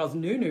Qigong class.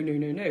 No, no, no,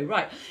 no, no.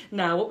 Right.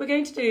 Now, what we're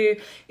going to do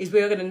is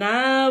we're going to,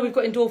 now we've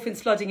got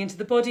endorphins flooding into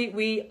the body,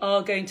 we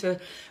are going to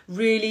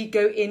really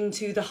go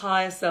into the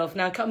higher self.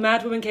 Now,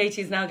 Mad Woman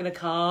Katie is now going to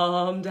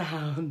calm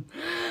down.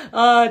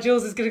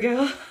 Jules is going to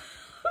go...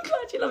 I'm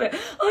glad you love it.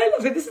 I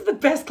love it. This is the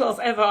best class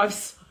ever. I'm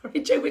sorry.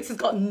 Joe Wicks has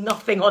got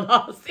nothing on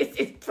us. This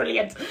is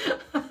brilliant.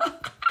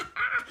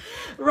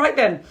 Right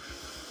then.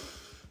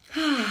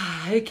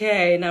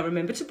 Okay, now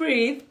remember to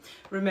breathe.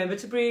 Remember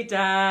to breathe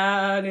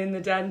down in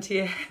the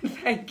dantian.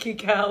 Thank you,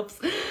 Calps.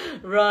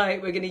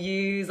 Right, we're going to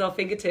use our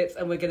fingertips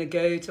and we're going to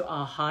go to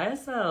our higher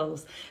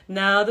selves.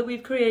 Now that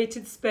we've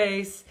created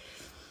space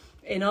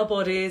in our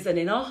bodies and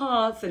in our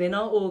hearts and in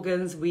our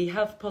organs, we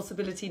have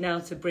possibility now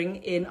to bring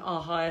in our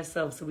higher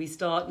self. So we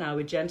start now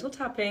with gentle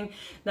tapping.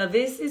 Now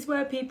this is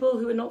where people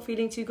who are not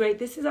feeling too great,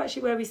 this is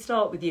actually where we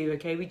start with you,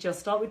 okay? We just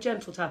start with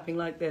gentle tapping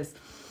like this.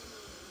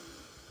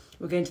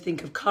 We're going to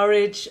think of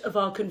courage, of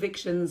our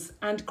convictions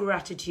and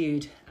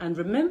gratitude. And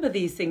remember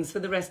these things for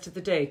the rest of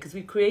the day, because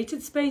we've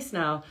created space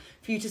now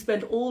for you to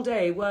spend all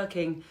day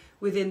working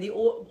within the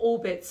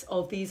orbits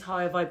of these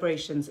higher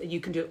vibrations. And you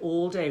can do it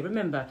all day.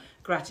 Remember,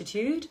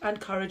 gratitude and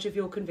courage of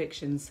your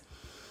convictions.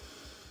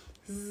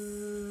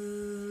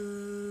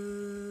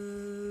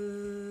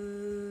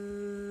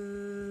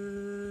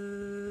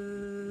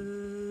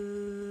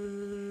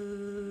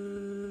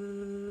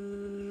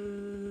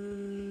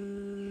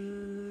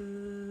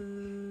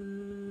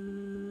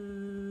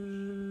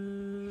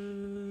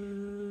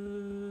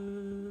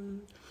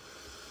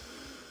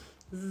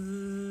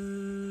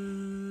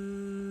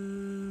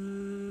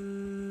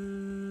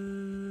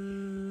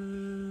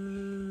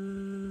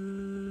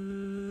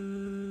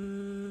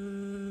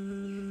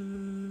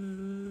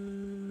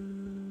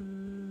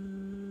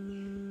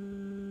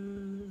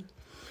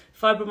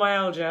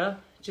 Fibromyalgia,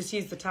 just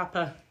use the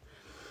tapper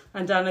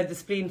and download the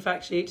spleen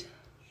fact sheet.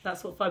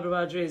 That's what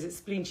fibromyalgia is. It's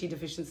spleen Qi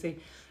deficiency,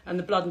 and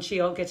the blood and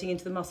Qi aren't getting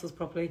into the muscles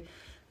properly.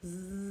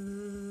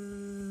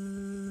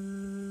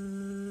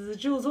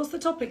 Jules, what's the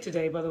topic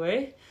today, by the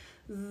way?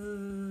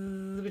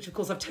 Which, of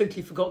course, I've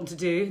totally forgotten to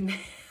do.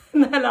 In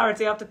the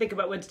hilarity, I have to think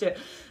about when to do it.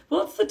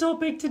 What's the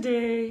topic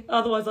today?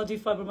 Otherwise, I'll do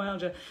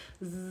fibromyalgia.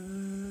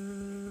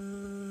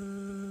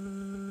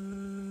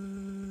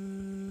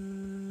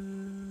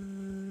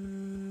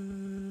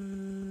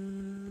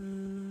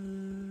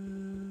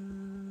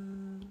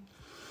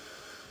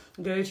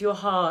 Go to your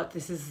heart.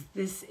 This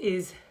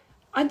is.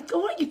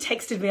 Oh, you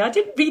texted me. I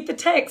didn't read the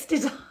text,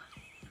 did I?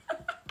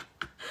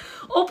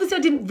 Obviously, I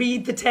didn't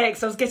read the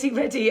text. I was getting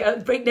ready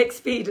at breakneck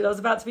speed and I was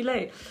about to be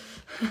late.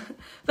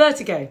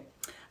 Vertigo.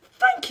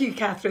 Thank you,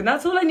 Catherine.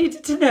 That's all I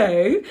needed to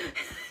know.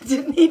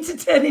 Didn't need to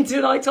turn into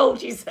an I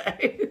told you so.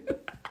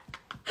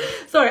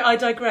 Sorry, I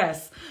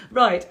digress.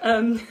 Right,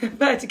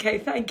 vertigo,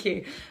 thank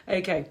you.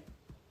 Okay.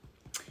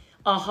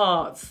 Our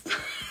hearts.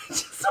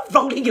 Just stop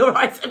rolling your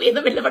eyes at me in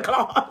the middle of a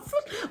class.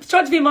 I was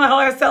trying to be my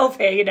higher self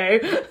here, you know.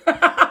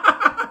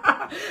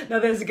 Now,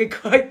 there's a good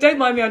quote. Don't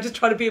mind me, I'm just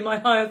trying to be my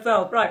higher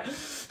self. Right.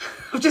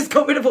 I've just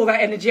got rid of all that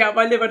energy out of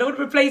my liver. I don't want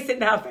to replace it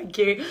now, thank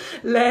you.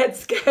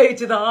 Let's go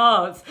to the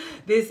hearts.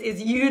 This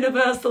is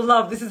universal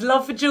love. This is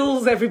love for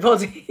Jules,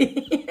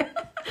 everybody.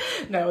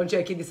 No, I'm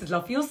joking. This is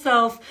love for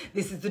yourself.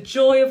 This is the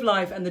joy of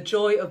life and the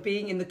joy of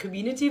being in the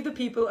community of the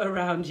people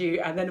around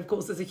you. And then, of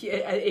course,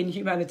 in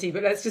humanity.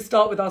 But let's just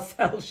start with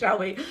ourselves, shall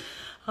we?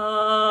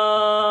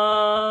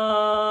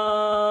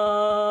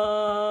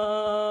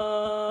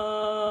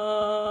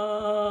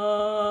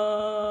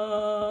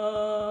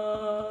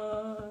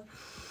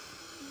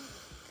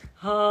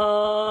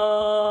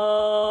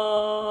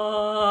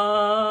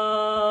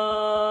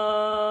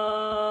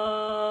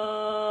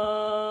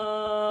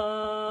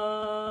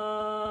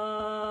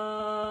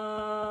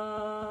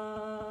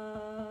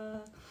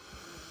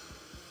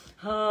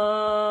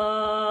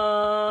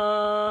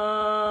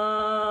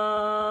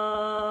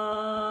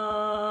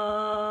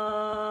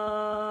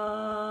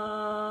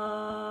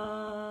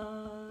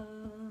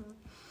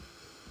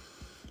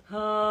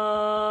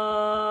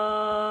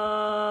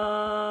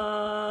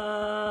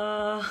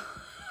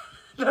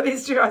 That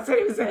is true. I said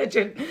it was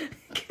urgent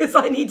because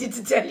I needed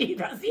to tell you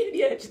that's the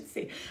only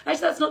urgency.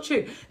 Actually, that's not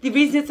true. The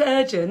reason it's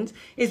urgent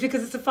is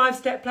because it's a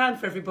 5-step plan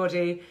for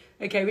everybody,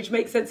 okay, which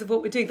makes sense of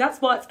what we're doing. That's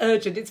why it's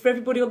urgent. It's for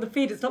everybody on the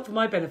feed. It's not for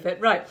my benefit.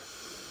 Right.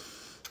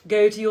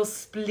 Go to your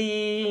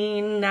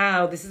spleen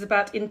now. This is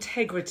about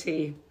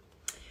integrity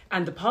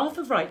and the path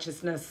of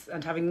righteousness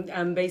and having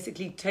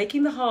basically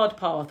taking the hard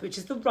path, which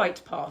is the right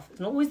path.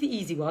 It's not always the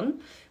easy one,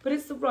 but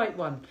it's the right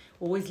one.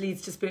 Always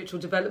leads to spiritual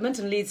development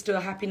and leads to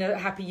a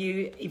happy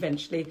you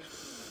eventually.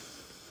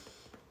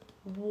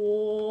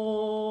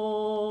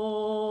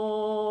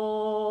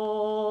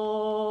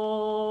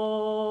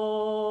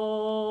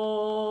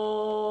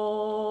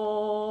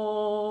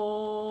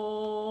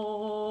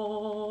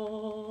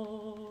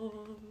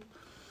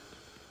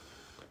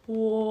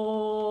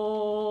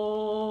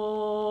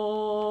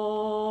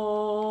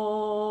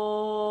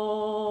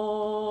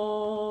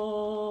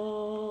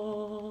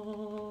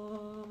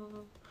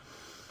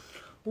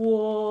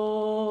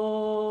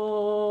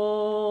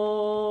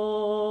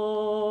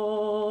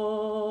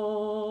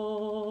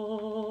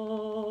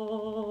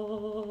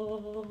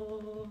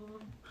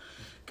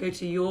 Go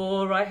to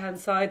your right-hand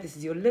side. This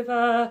is your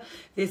liver.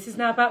 This is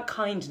now about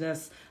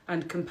kindness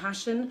and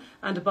compassion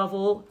and, above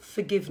all,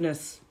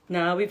 forgiveness.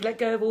 Now we've let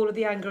go of all of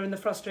the anger and the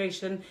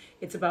frustration.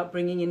 It's about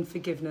bringing in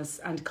forgiveness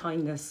and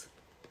kindness.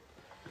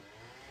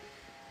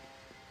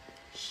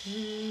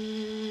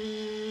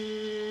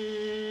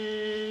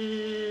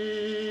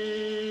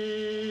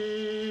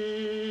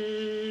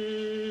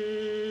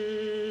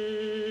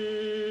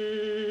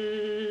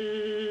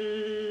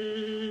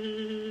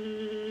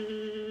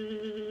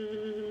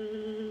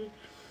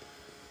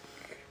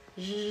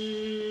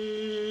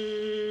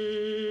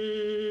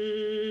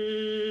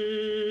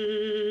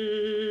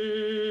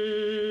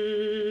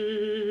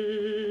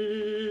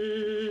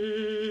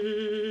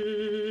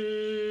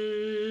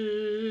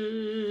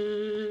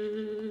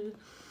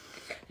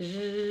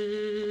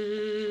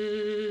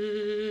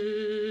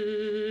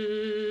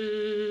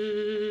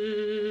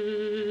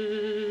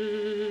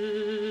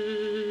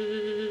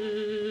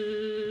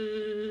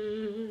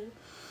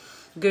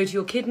 Go to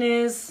your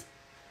kidneys.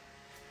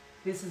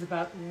 This is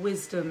about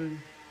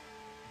wisdom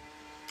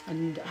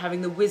and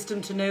having the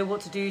wisdom to know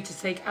what to do to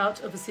take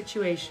out of a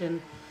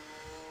situation.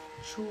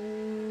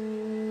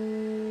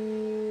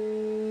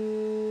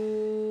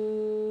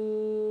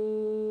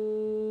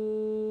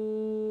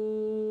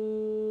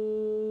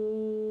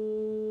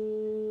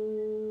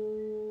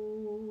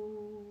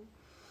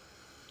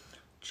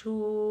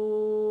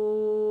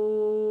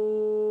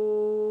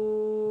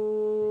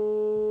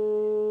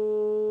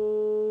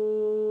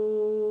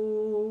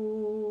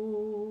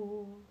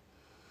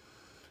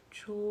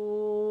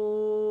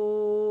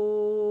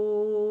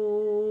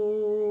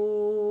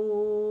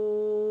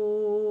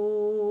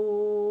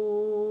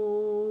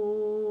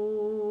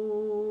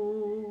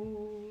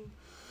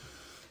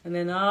 And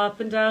then up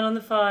and down on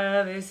the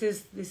fire. This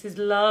is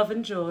love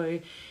and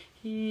joy.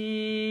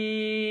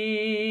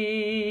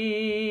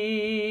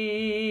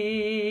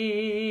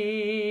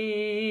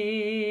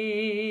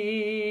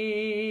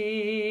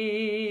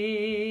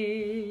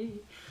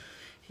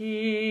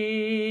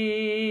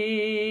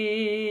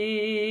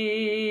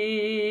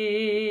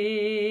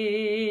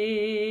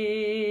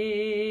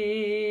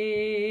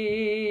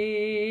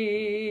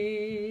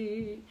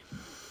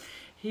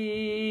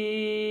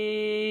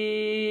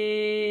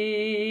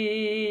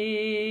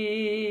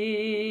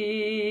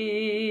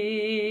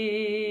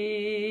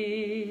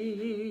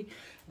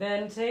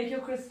 Then take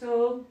your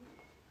crystal,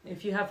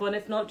 if you have one.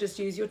 If not, just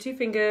use your 2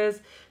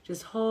 fingers.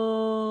 Just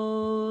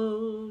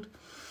hold,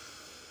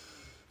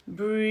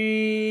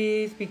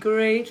 breathe, be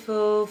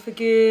grateful,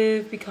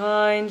 forgive, be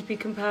kind, be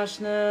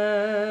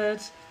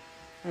compassionate,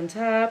 and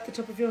tap the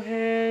top of your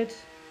head.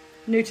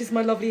 Notice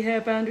my lovely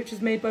hairband, which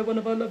is made by one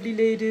of our lovely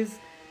ladies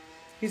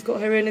who's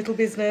got her own little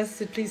business,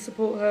 so please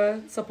support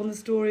her. It's up on the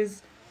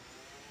stories.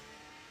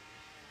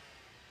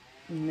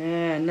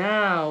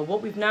 Now,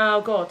 what we've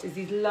now got is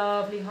these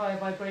lovely high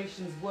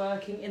vibrations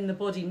working in the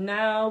body.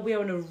 Now we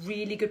are in a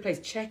really good place.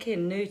 Check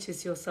in,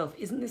 notice yourself.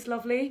 Isn't this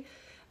lovely?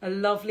 A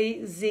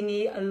lovely,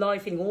 zingy,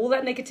 alive feeling. All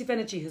that negative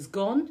energy has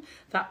gone.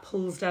 That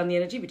pulls down the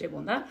energy. We don't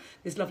want that.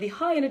 This lovely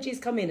high energy has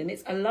come in and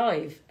it's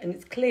alive and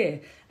it's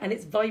clear and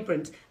it's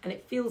vibrant and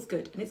it feels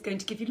good and it's going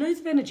to give you loads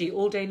of energy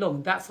all day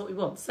long. That's what we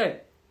want. So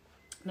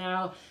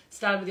now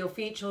stand with your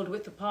feet shoulder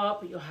width apart,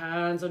 put your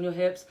hands on your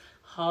hips,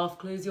 half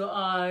close your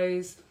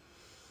eyes.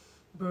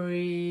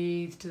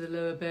 Breathe to the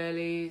lower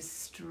belly,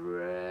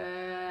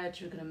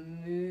 stretch. We're going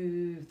to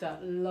move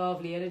that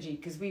lovely energy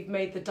because we've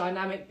made the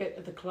dynamic bit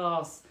of the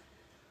class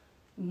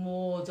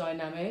more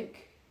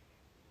dynamic.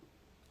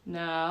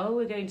 Now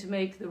we're going to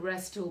make the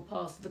restful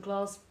part of the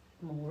class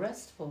more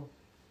restful.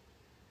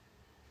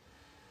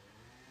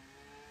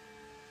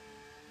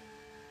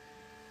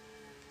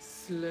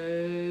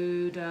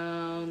 Slow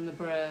down the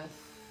breath,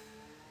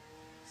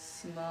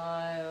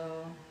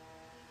 smile.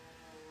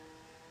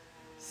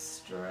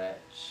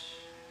 Stretch.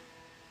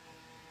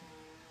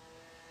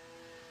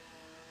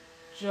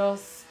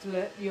 Just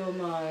let your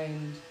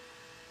mind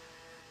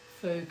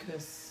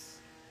focus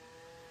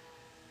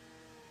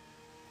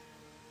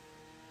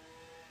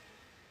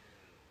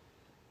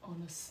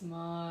on a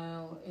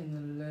smile in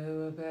the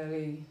lower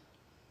belly.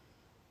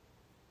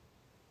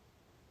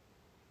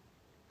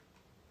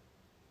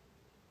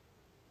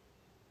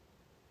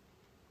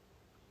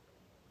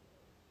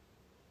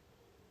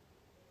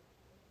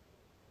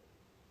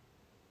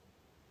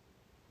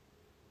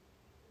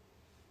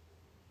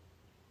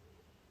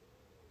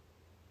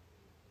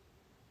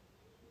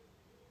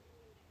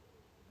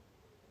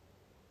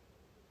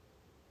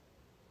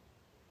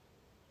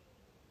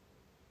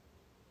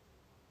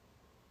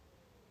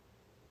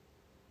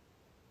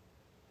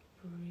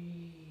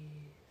 Breathe.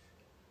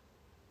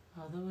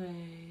 Other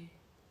way.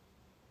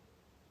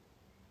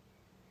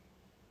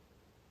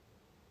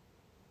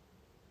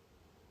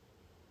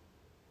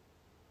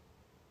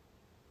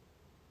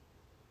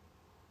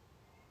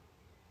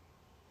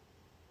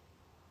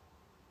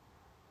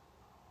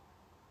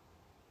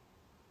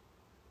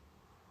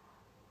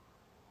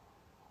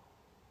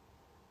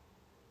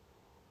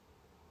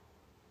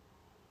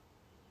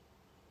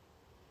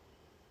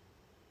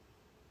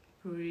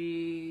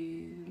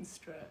 Breathe and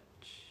stretch.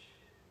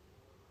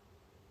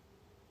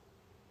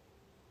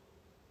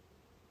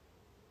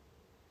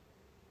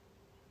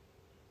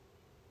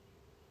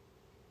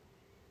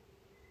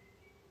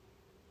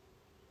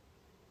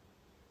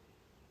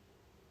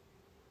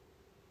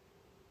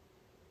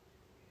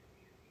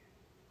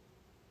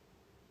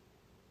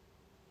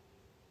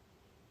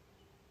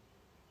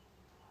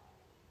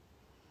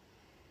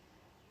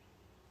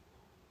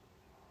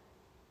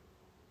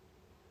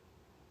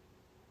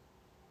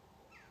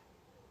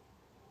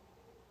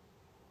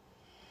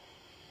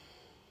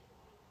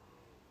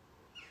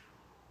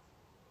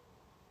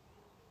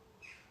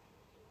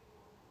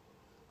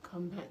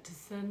 Come back to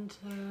center,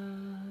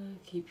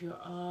 keep your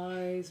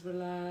eyes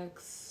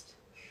relaxed.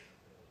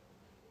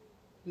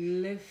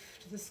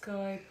 Lift the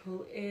sky,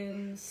 pull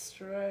in,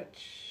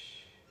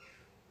 stretch.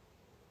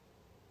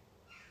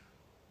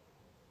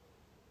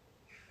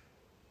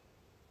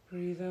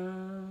 Breathe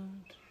out.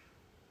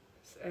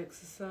 This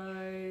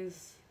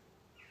exercise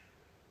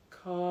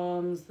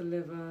calms the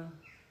liver,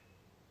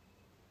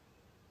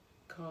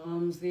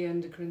 calms the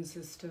endocrine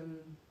system.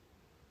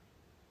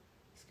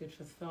 It's good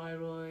for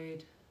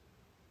thyroid,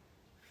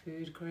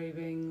 food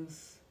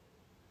cravings,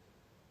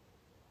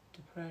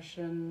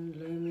 depression,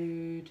 low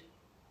mood,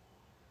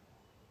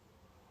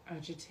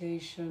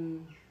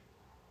 agitation.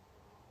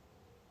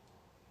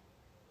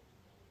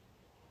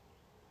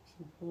 It's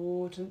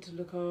important to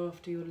look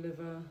after your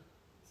liver.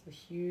 It's a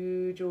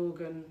huge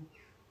organ.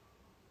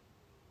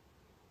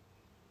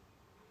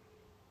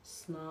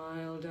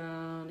 Smile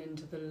down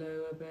into the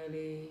lower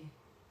belly.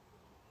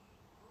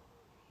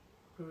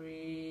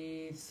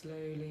 Breathe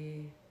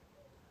slowly.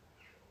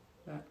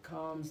 That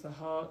calms the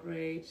heart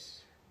rate.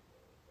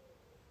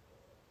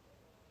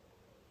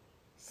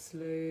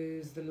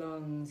 slows the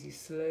lungs. You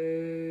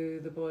slow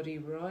the body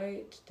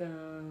right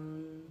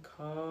down,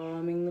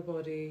 calming the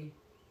body,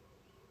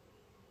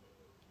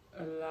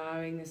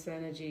 allowing this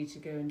energy to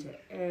go into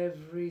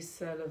every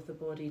cell of the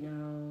body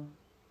now.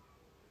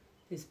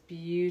 This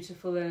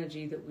beautiful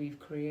energy that we've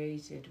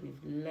created,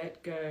 we've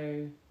let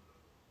go.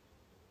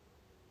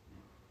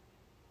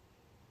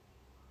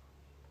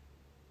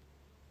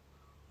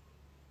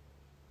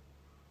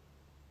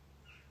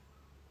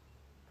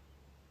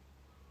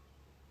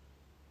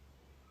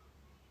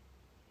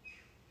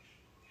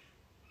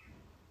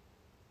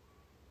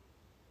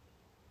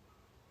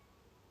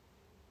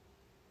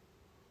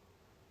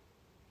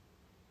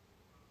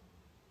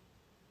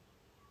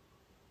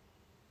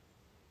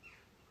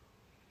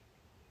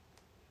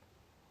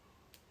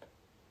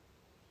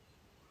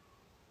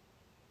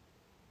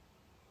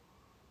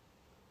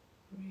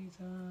 Breathe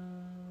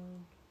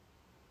out.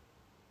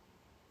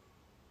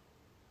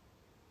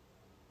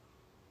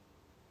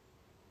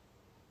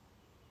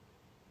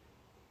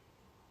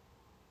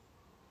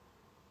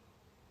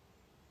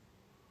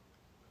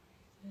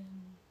 Breathe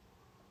in.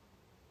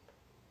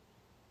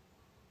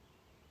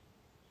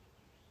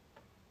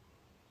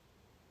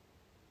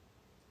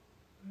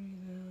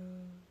 Breathe out.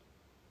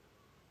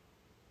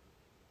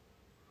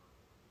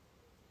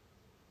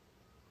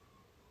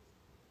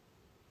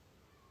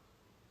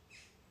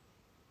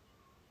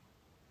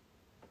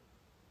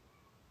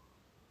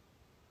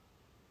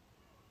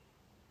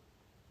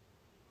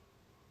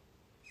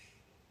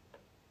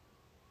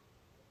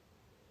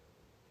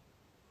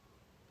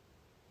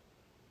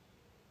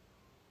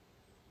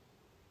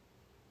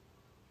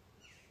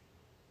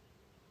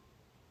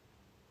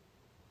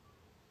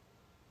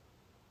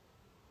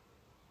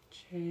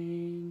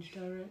 Change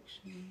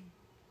direction.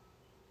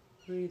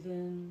 Breathe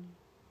in.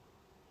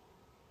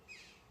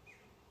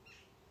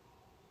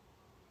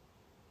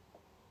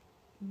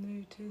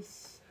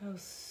 Notice how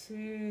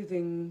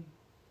soothing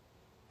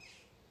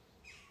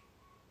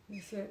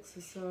this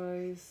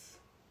exercise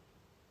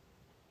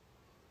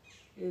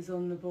is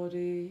on the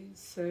body,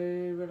 so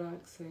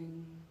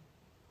relaxing.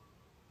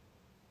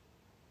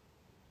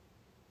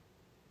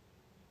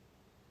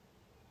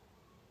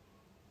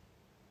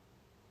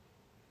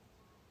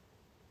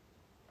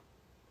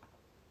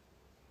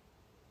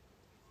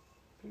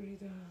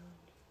 Breathe out.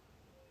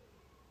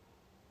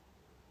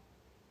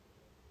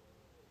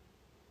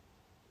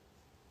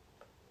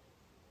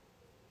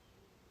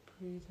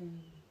 Breathe in.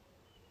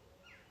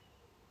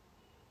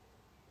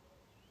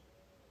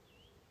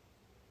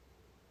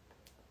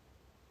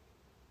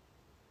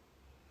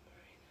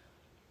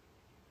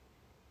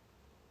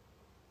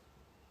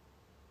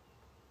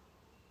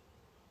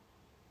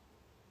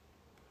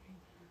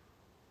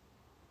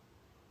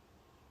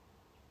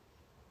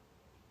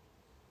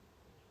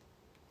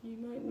 You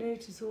might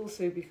notice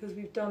also, because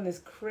we've done this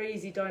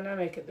crazy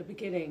dynamic at the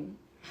beginning,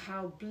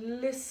 how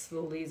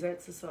blissful these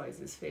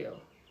exercises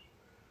feel.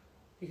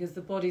 Because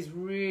the body's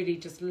really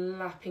just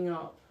lapping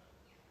up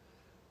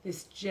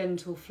this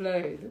gentle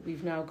flow that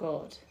we've now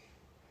got.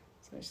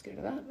 So let's just go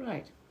to that.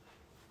 Right.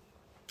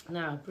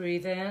 Now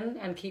breathe in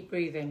and keep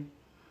breathing.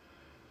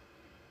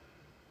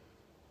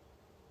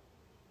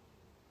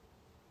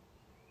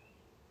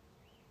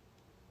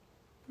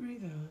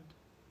 Breathe out.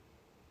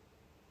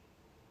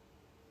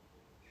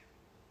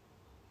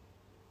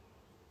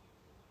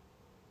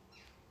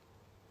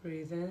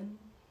 Breathe in.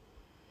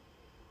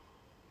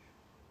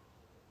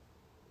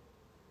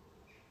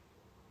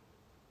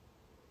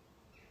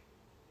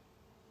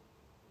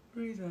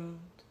 Breathe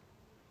out.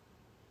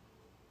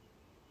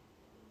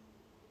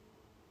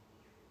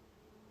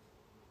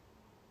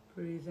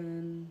 Breathe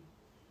in.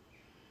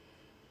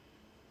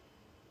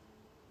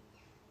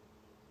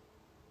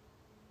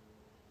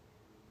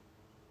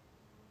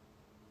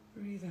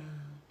 Breathe out.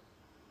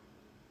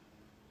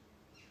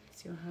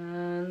 Place your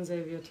hands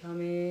over your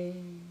tummy.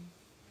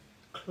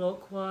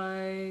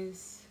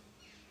 Clockwise,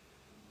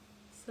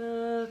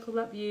 circle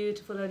that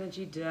beautiful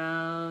energy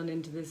down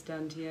into this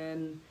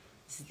dantian.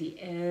 This is the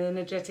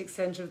energetic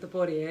center of the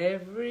body.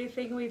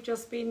 Everything we've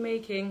just been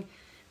making,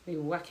 we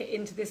whack it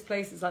into this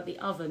place. It's like the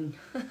oven.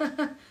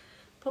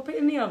 Pop it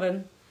in the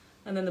oven,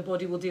 and then the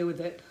body will deal with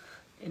it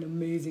in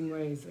amazing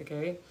ways,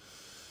 okay?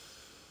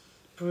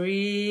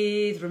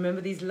 Breathe. Remember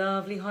these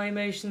lovely high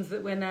motions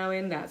that we're now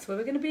in. That's where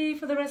we're going to be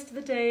for the rest of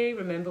the day.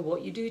 Remember,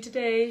 what you do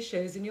today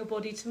shows in your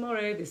body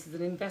tomorrow. This is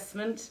an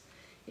investment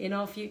in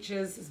our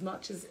futures as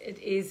much as it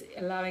is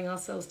allowing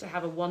ourselves to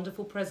have a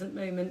wonderful present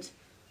moment,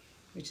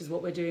 which is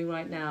what we're doing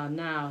right now.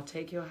 Now,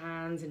 take your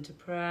hands into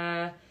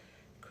prayer.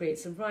 Create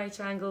some right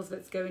angles.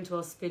 Let's go into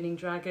our spinning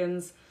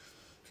dragons.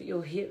 Put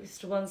your hips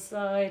to one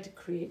side.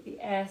 Create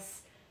the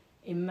S.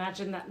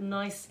 Imagine that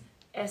nice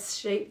S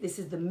shape. This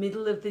is the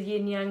middle of the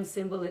yin-yang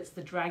symbol. It's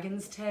the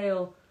dragon's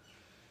tail.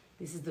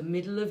 This is the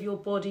middle of your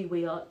body.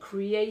 We are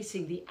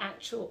creating the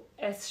actual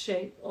S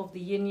shape of the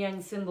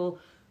yin-yang symbol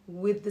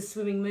with the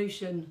swimming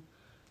motion,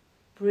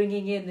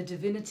 bringing in the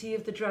divinity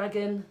of the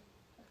dragon,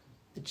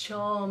 the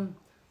charm,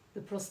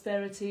 the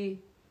prosperity,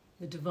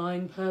 the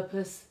divine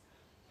purpose,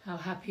 how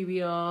happy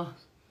we are.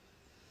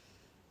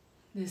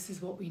 This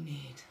is what we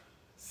need.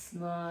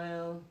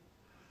 Smile.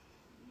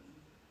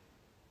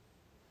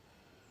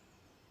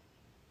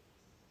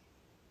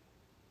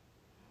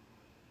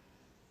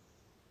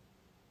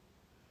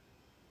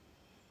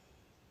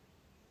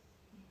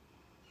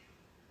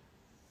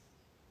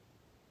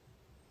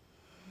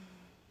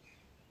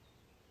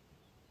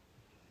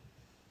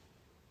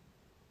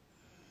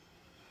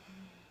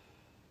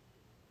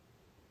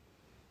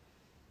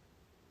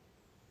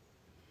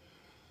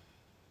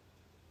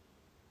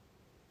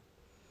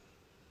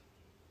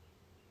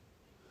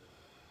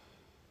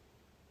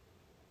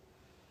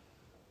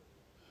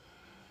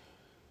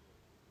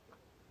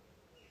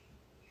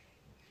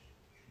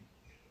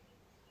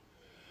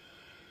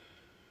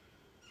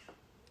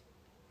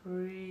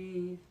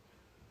 Breathe.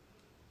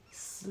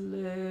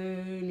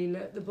 Slowly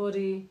let the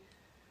body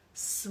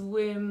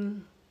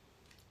swim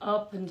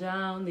up and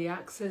down the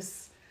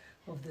axis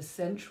of the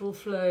central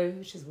flow,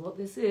 which is what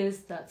this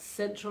is, that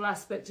central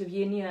aspect of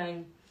yin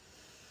yang.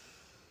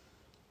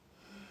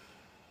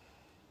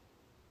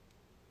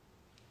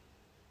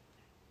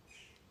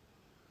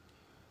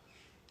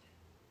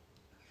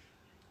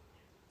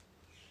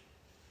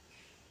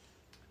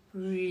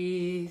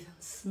 Breathe,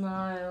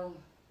 smile.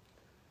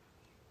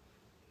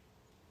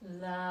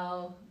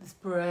 Allow this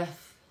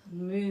breath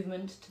and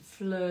movement to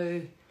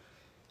flow.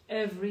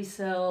 Every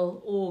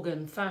cell,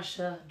 organ,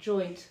 fascia,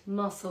 joint,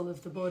 muscle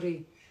of the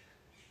body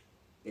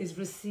is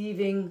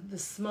receiving the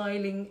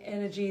smiling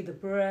energy, the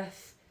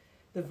breath,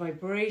 the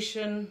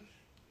vibration.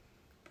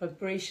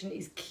 Vibration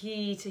is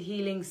key to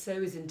healing, so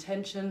is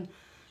intention,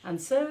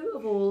 and so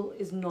of all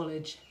is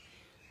knowledge.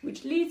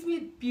 Which leads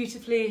me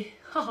beautifully,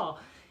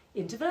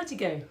 into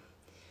vertigo.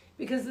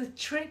 Because the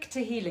trick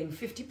to healing,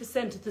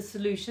 50% of the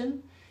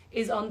solution,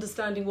 is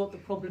understanding what the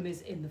problem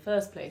is in the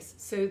first place.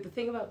 So the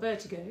thing about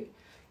vertigo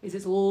is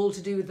it's all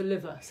to do with the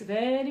liver. So if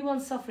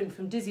anyone's suffering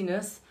from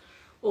dizziness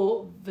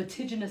or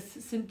vertiginous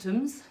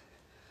symptoms,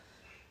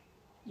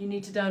 you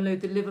need to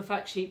download the liver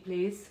fact sheet,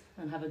 please,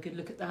 and have a good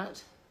look at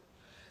that.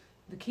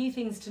 The key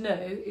things to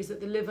know is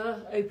that the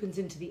liver opens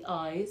into the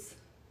eyes,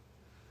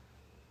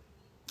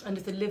 and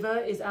if the liver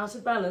is out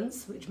of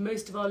balance, which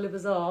most of our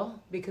livers are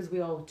because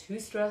we are too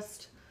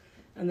stressed,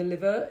 and the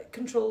liver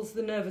controls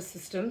the nervous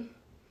system,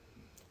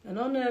 and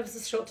our nerves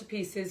are shot to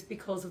pieces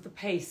because of the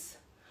pace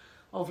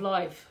of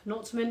life,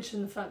 not to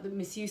mention the fact that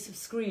misuse of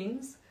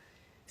screens.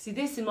 See,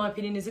 this, in my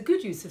opinion, is a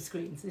good use of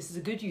screens. This is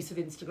a good use of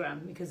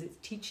Instagram because it's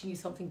teaching you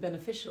something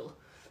beneficial.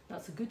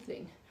 That's a good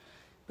thing.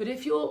 But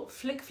if you're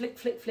flick,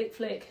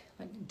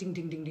 like ding,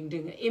 ding, ding, ding,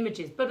 ding,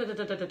 images,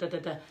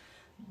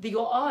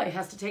 your eye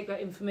has to take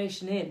that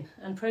information in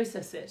and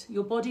process it.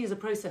 Your body is a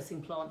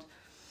processing plant.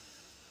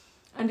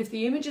 And if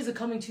the images are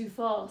coming too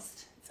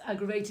fast, it's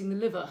aggravating the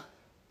liver.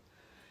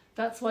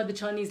 That's why the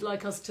Chinese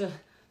like us to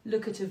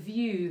look at a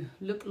view,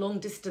 look long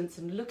distance,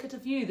 and look at a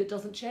view that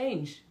doesn't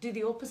change. Do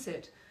the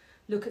opposite.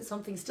 Look at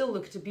something still,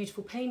 look at a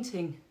beautiful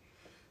painting.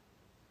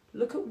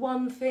 Look at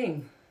one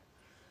thing.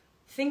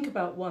 Think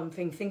about one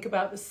thing, think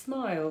about the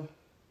smile.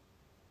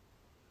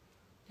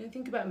 Don't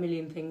think about a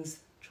million things.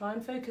 Try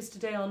and focus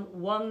today on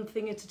one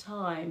thing at a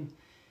time.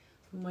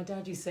 My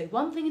dad used to say,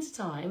 one thing at a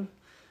time,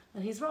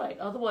 and he's right.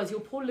 Otherwise,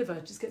 your poor liver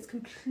just gets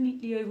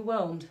completely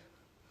overwhelmed.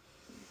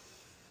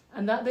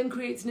 And that then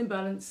creates an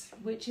imbalance,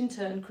 which in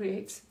turn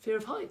creates fear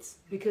of heights,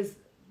 because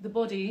the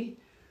body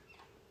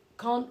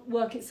can't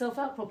work itself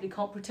out properly,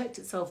 can't protect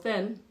itself.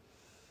 Then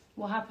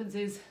what happens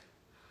is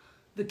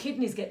the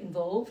kidneys get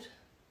involved,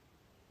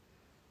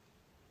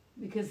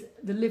 because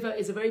the liver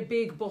is a very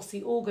big,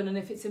 bossy organ, and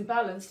if it's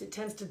imbalanced, it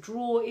tends to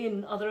draw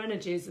in other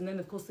energies, and then,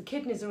 of course, the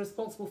kidneys are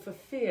responsible for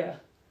fear.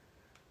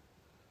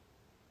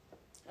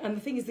 And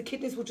the thing is, the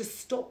kidneys will just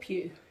stop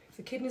you. If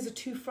the kidneys are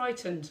too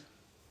frightened,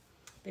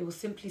 they will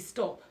simply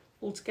stop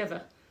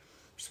altogether,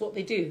 which is what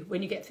they do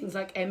when you get things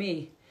like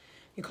ME.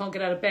 You can't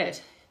get out of bed.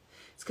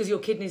 It's because your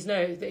kidneys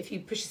know that if you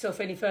push yourself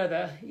any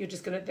further, you're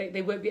just going to,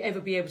 they won't ever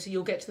be able to,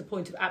 you'll get to the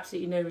point of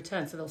absolutely no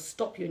return, so they'll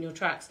stop you in your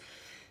tracks.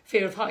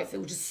 Fear of heights, it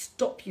will just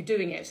stop you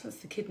doing it. That's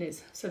the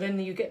kidneys. So then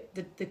you get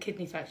the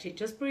kidney fact sheet.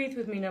 Just breathe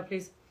with me now,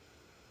 please.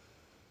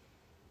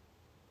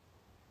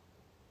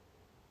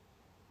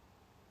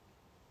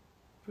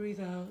 Breathe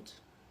out.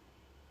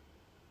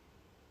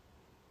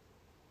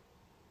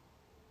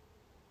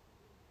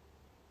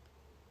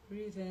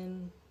 Breathe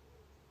in.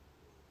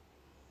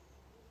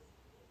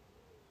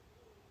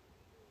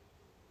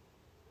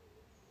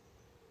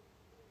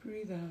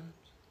 Breathe out.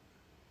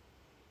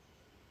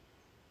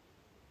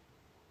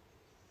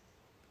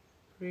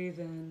 Breathe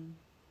in.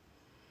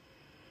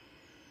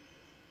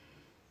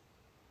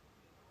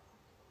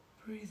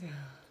 Breathe out.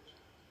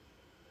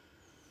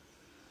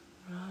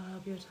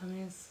 Rub your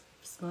tummies,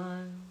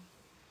 smile.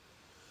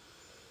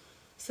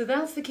 So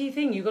that's the key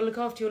thing. You've got to look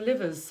after your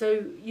livers.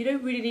 So you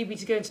don't really need me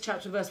to go into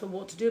chapter and verse on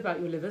what to do about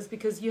your livers,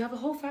 because you have a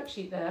whole fact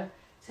sheet there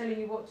telling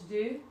you what to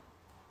do.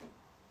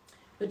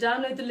 But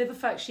download the liver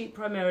fact sheet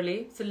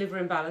primarily, it's a liver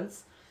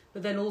imbalance,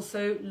 but then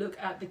also look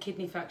at the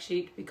kidney fact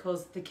sheet,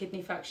 because the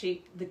kidney fact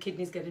sheet, the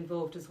kidneys get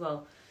involved as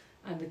well.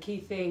 And the key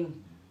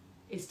thing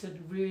is to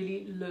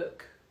really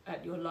look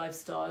at your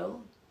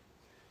lifestyle.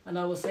 And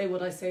I will say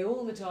what I say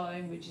all the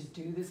time, which is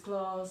do this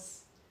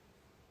class,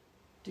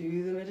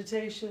 do the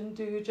meditation,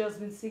 do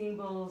Jasmine singing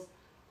bowls,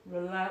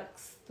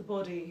 relax the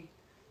body.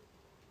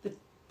 The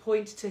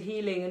point to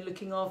healing and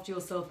looking after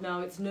yourself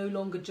now, it's no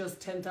longer just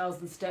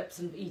 10,000 steps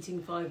and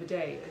eating 5 a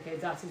day. Okay,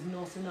 that is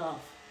not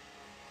enough.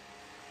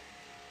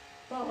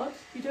 But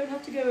you don't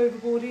have to go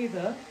overboard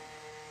either.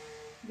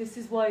 This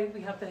is why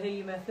we have the Hey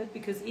You method,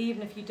 because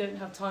even if you don't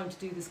have time to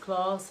do this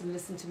class and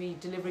listen to me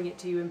delivering it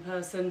to you in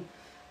person,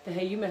 the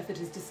Hey You method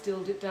has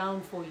distilled it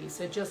down for you.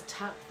 So just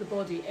tap the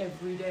body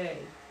every day.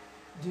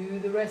 Do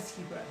the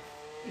rescue breath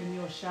in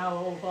your shower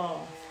or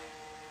bath.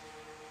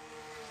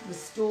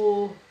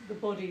 Restore the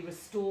body,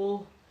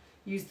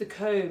 use the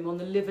comb on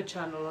the liver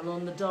channel and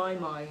on the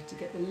daimai to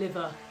get the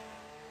liver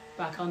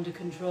back under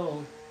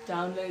control.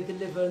 Download the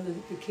liver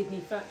and the kidney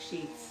fact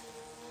sheets.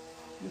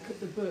 Look at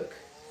the book.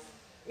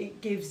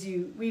 It gives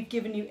you, we've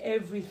given you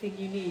everything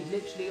you need.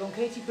 Literally, on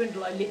Katie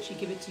Brindle, I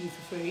literally give it to you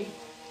for free.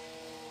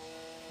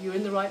 You're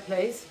in the right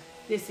place.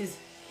 This is,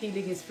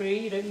 healing is free.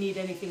 You don't need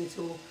anything at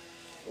all.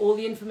 All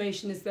the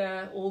information is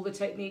there. All the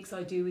techniques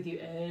I do with you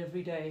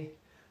every day.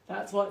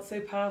 That's why it's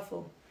so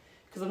powerful.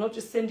 Because I'm not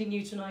just sending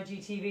you to an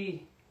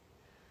IGTV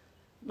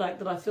like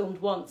that I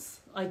filmed once.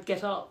 I'd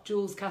get up,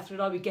 Jules, Catherine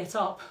and I, we get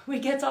up. We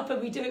get up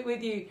and we do it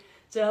with you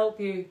to help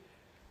you.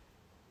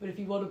 But if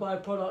you want to buy a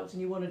product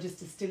and you want to just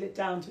distill it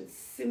down to its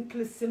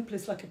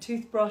simplest, like a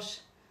toothbrush,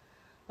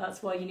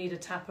 that's why you need a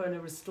tapper and a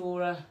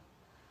restorer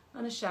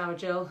and a shower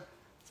gel.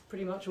 It's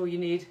pretty much all you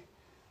need.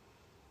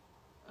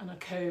 And a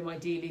comb,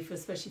 ideally, for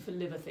especially for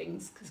liver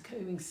things, because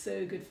combing's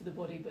so good for the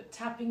body. But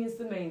tapping is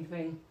the main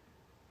thing.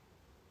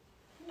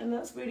 And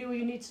that's really all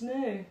you need to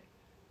know.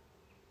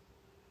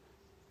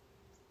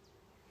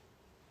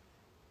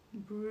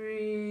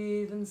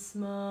 Breathe and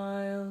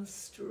smile,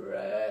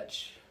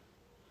 stretch.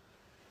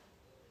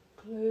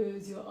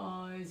 Close your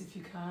eyes if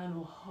you can,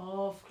 or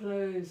half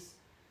close.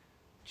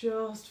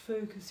 Just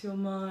focus your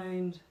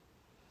mind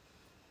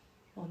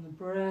on the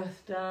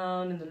breath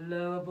down in the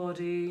lower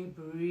body.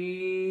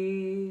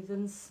 Breathe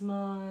and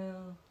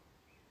smile.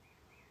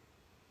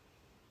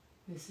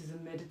 This is a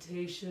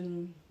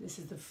meditation. This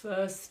is the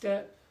first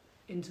step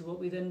into what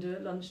we then do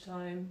at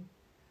lunchtime.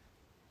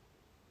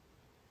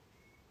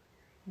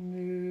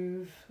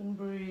 Move and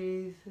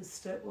breathe is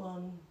step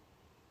 1.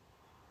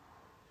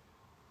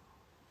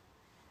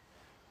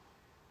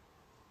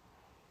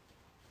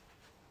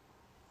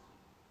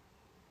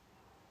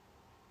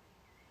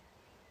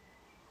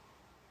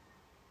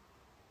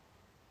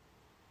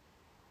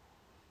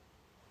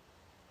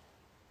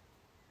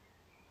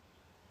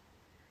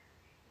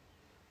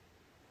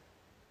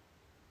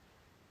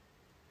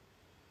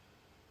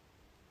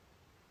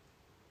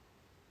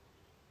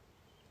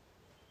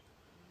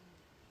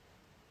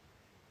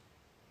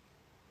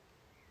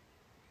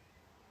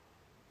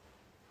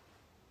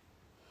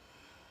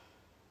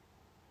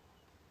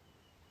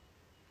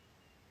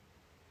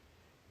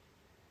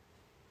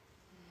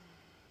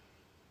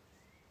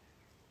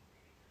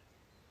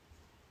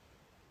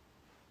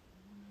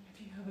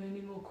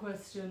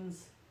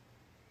 Questions,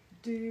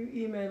 do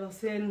email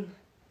us in.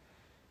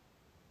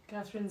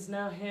 Catherine's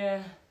now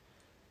here,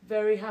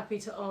 very happy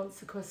to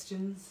answer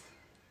questions.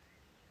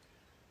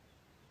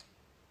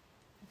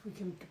 If we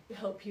can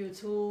help you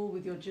at all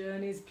with your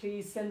journeys,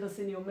 please send us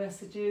in your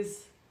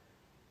messages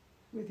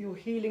with your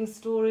healing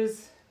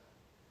stories.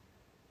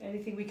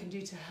 Anything we can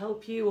do to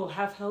help you or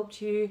have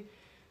helped you.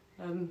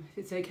 If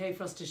it's okay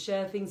for us to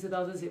share things with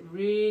others, it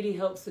really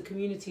helps the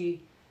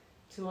community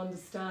to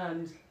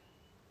understand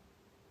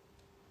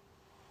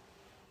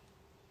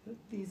that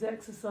these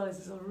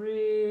exercises are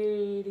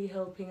really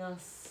helping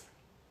us.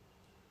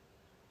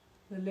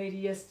 The lady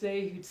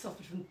yesterday who'd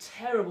suffered from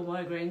terrible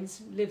migraines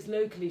lives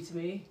locally to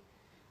me.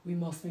 We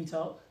must meet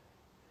up.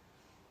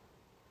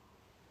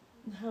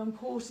 And how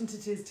important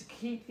it is to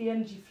keep the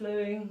energy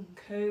flowing,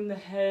 comb the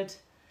head,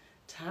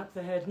 tap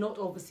the head, not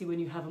obviously when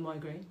you have a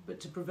migraine, but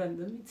to prevent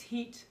them. It's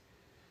heat.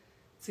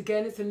 It's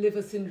again, it's a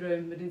liver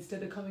syndrome, but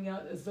instead of coming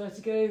out as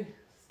vertigo,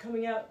 it's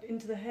coming out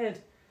into the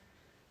head.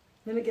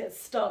 Then it gets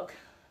stuck.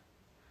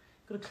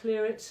 Got to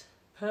clear it,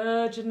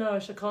 purge and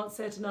nourish. I can't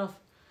say it enough.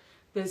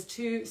 There's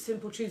 2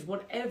 simple truths.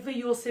 Whatever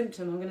your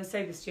symptom, I'm going to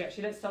say this to you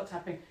actually, let's start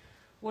tapping.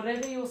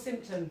 Whatever your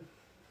symptom,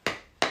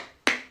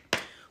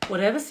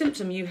 whatever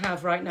symptom you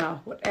have right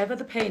now, whatever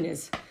the pain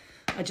is,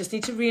 I just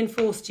need to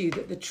reinforce to you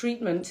that the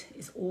treatment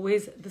is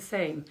always the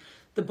same.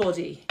 The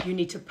body, you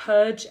need to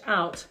purge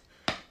out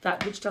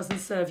that which doesn't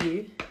serve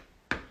you,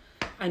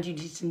 and you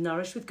need to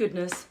nourish with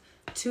goodness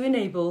to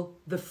enable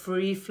the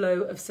free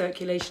flow of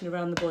circulation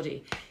around the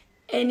body.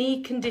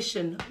 Any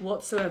condition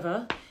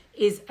whatsoever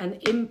is an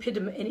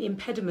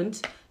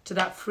impediment to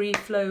that free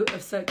flow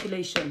of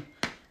circulation.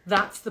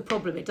 That's the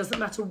problem. It doesn't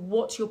matter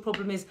what your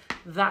problem is,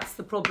 that's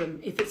the problem.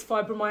 If it's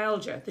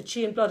fibromyalgia, the chi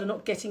and blood are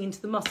not getting into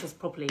the muscles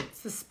properly.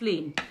 It's the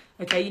spleen.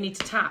 Okay, you need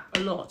to tap a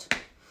lot.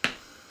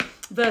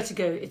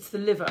 Vertigo, it's the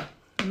liver.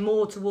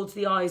 more towards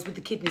the eyes with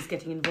the kidneys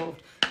getting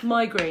involved.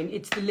 Migraine,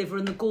 it's the liver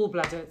and the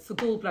gallbladder. It's the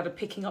gallbladder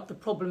picking up the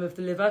problem of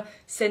the liver,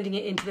 sending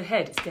it into the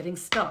head. It's getting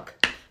stuck.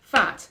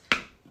 Fat,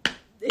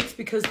 it's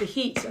because the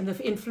heat and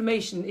the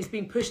inflammation is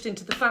being pushed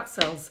into the fat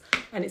cells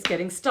and it's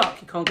getting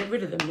stuck. You can't get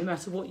rid of them no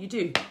matter what you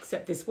do,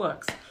 except this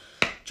works.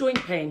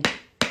 Joint pain,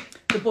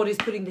 the body's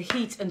putting the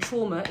heat and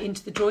trauma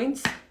into the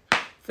joints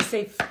for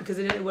safe, because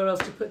they don't know where else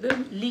to put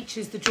them.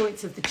 Leaches the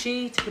joints of the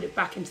chi to put it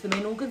back into the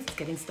main organs. It's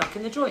getting stuck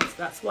in the joints.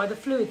 That's why the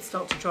fluids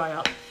start to dry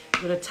up.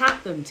 You've got to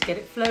tap them to get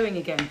it flowing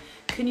again.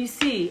 Can you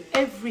see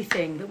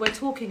everything that we're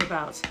talking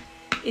about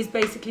is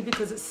basically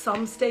because at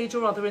some stage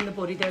or other in the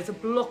body there's a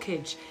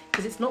blockage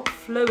because it's not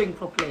flowing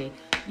properly.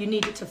 You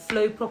need it to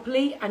flow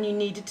properly and you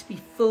need it to be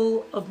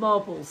full of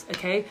marbles,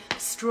 okay?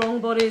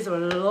 Strong bodies are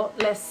a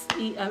lot less,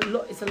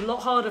 it's a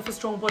lot harder for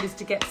strong bodies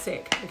to get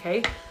sick,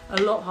 okay?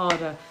 A lot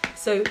harder.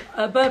 So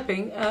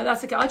burping,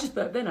 that's okay. I just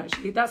burped then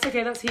actually. That's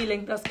okay, that's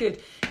healing, that's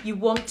good. You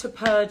want to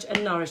purge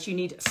and nourish. You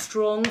need a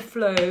strong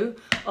flow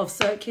of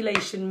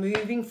circulation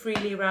moving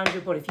freely around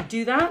your body. If you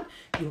do that,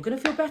 you're gonna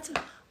feel better,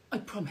 I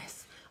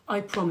promise. I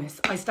promise.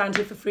 I stand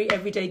here for free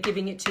every day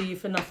giving it to you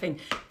for nothing.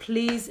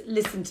 Please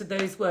listen to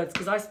those words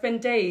because I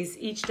spend days,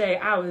 each day,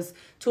 hours,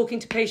 talking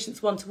to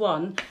patients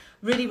one-to-one,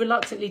 really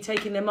reluctantly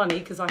taking their money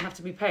because I have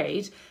to be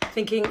paid,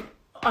 thinking,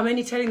 I'm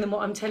only telling them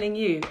what I'm telling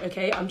you,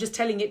 okay? I'm just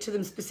telling it to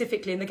them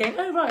specifically and they're going,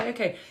 oh, right,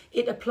 okay.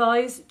 It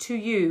applies to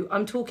you.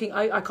 I'm talking,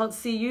 I can't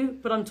see you,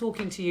 but I'm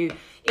talking to you.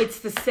 It's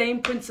the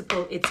same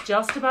principle. It's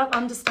just about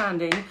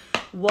understanding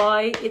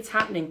why it's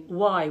happening.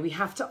 Why? We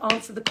have to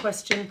answer the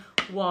question,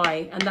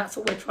 why? And that's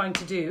what we're trying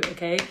to do,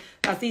 okay?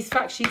 As these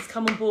fact sheets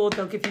come on board,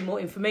 they'll give you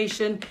more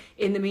information.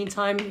 In the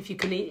meantime, if you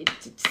can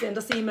send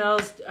us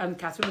emails,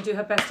 Catherine will do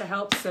her best to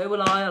help, so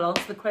will I. I'll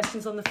answer the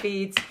questions on the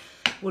feeds.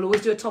 We'll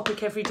always do a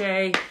topic every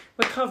day.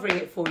 We're covering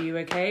it for you,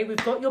 okay? We've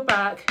got your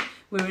back.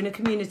 We're in a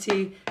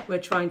community. We're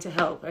trying to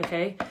help,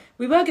 okay?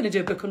 We were going to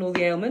do a book on all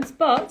the ailments,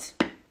 but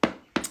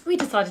we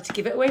decided to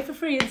give it away for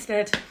free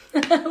instead.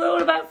 We're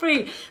all about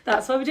free.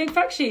 That's why we're doing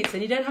fact sheets,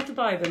 and you don't have to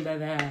buy them. They're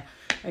there,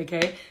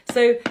 okay?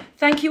 So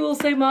thank you all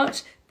so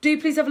much. Do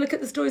please have a look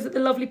at the stories that the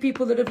lovely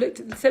people that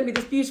have sent me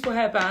this beautiful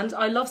hairband.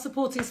 I love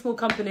supporting small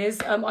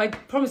companies. I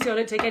promise you I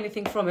don't take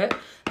anything from it.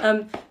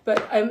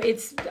 But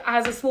it's,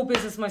 as a small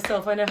business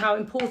myself, I know how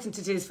important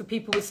it is for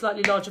people with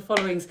slightly larger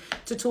followings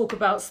to talk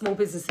about small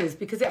businesses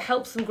because it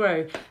helps them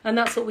grow. And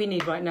that's what we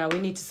need right now. We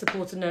need to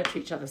support and nurture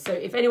each other. So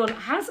if anyone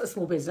has a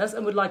small business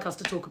and would like us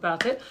to talk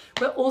about it,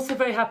 we're also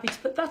very happy to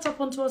put that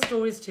up onto our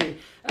stories too.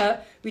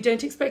 We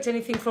don't expect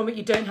anything from it.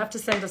 You don't have to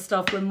send us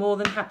stuff. We're more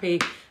than happy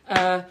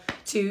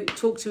to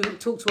talk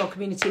to our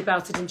community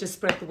about it and just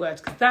spread the word,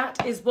 because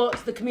that is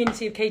what the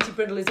community of Katie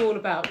Brindle is all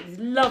about. These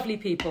lovely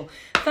people.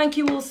 Thank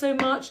you all so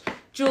much.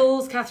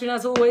 Jules, Catherine,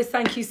 as always,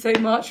 thank you so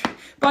much.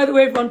 By the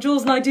way, everyone,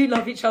 Jules and I do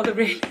love each other,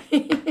 really.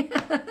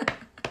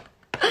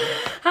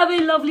 Have a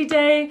lovely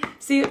day.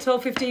 See you at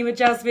 12:15 with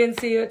Jasmine.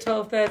 See you at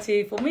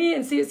 12:30 for me,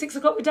 and see you at 6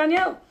 o'clock with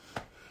Danielle.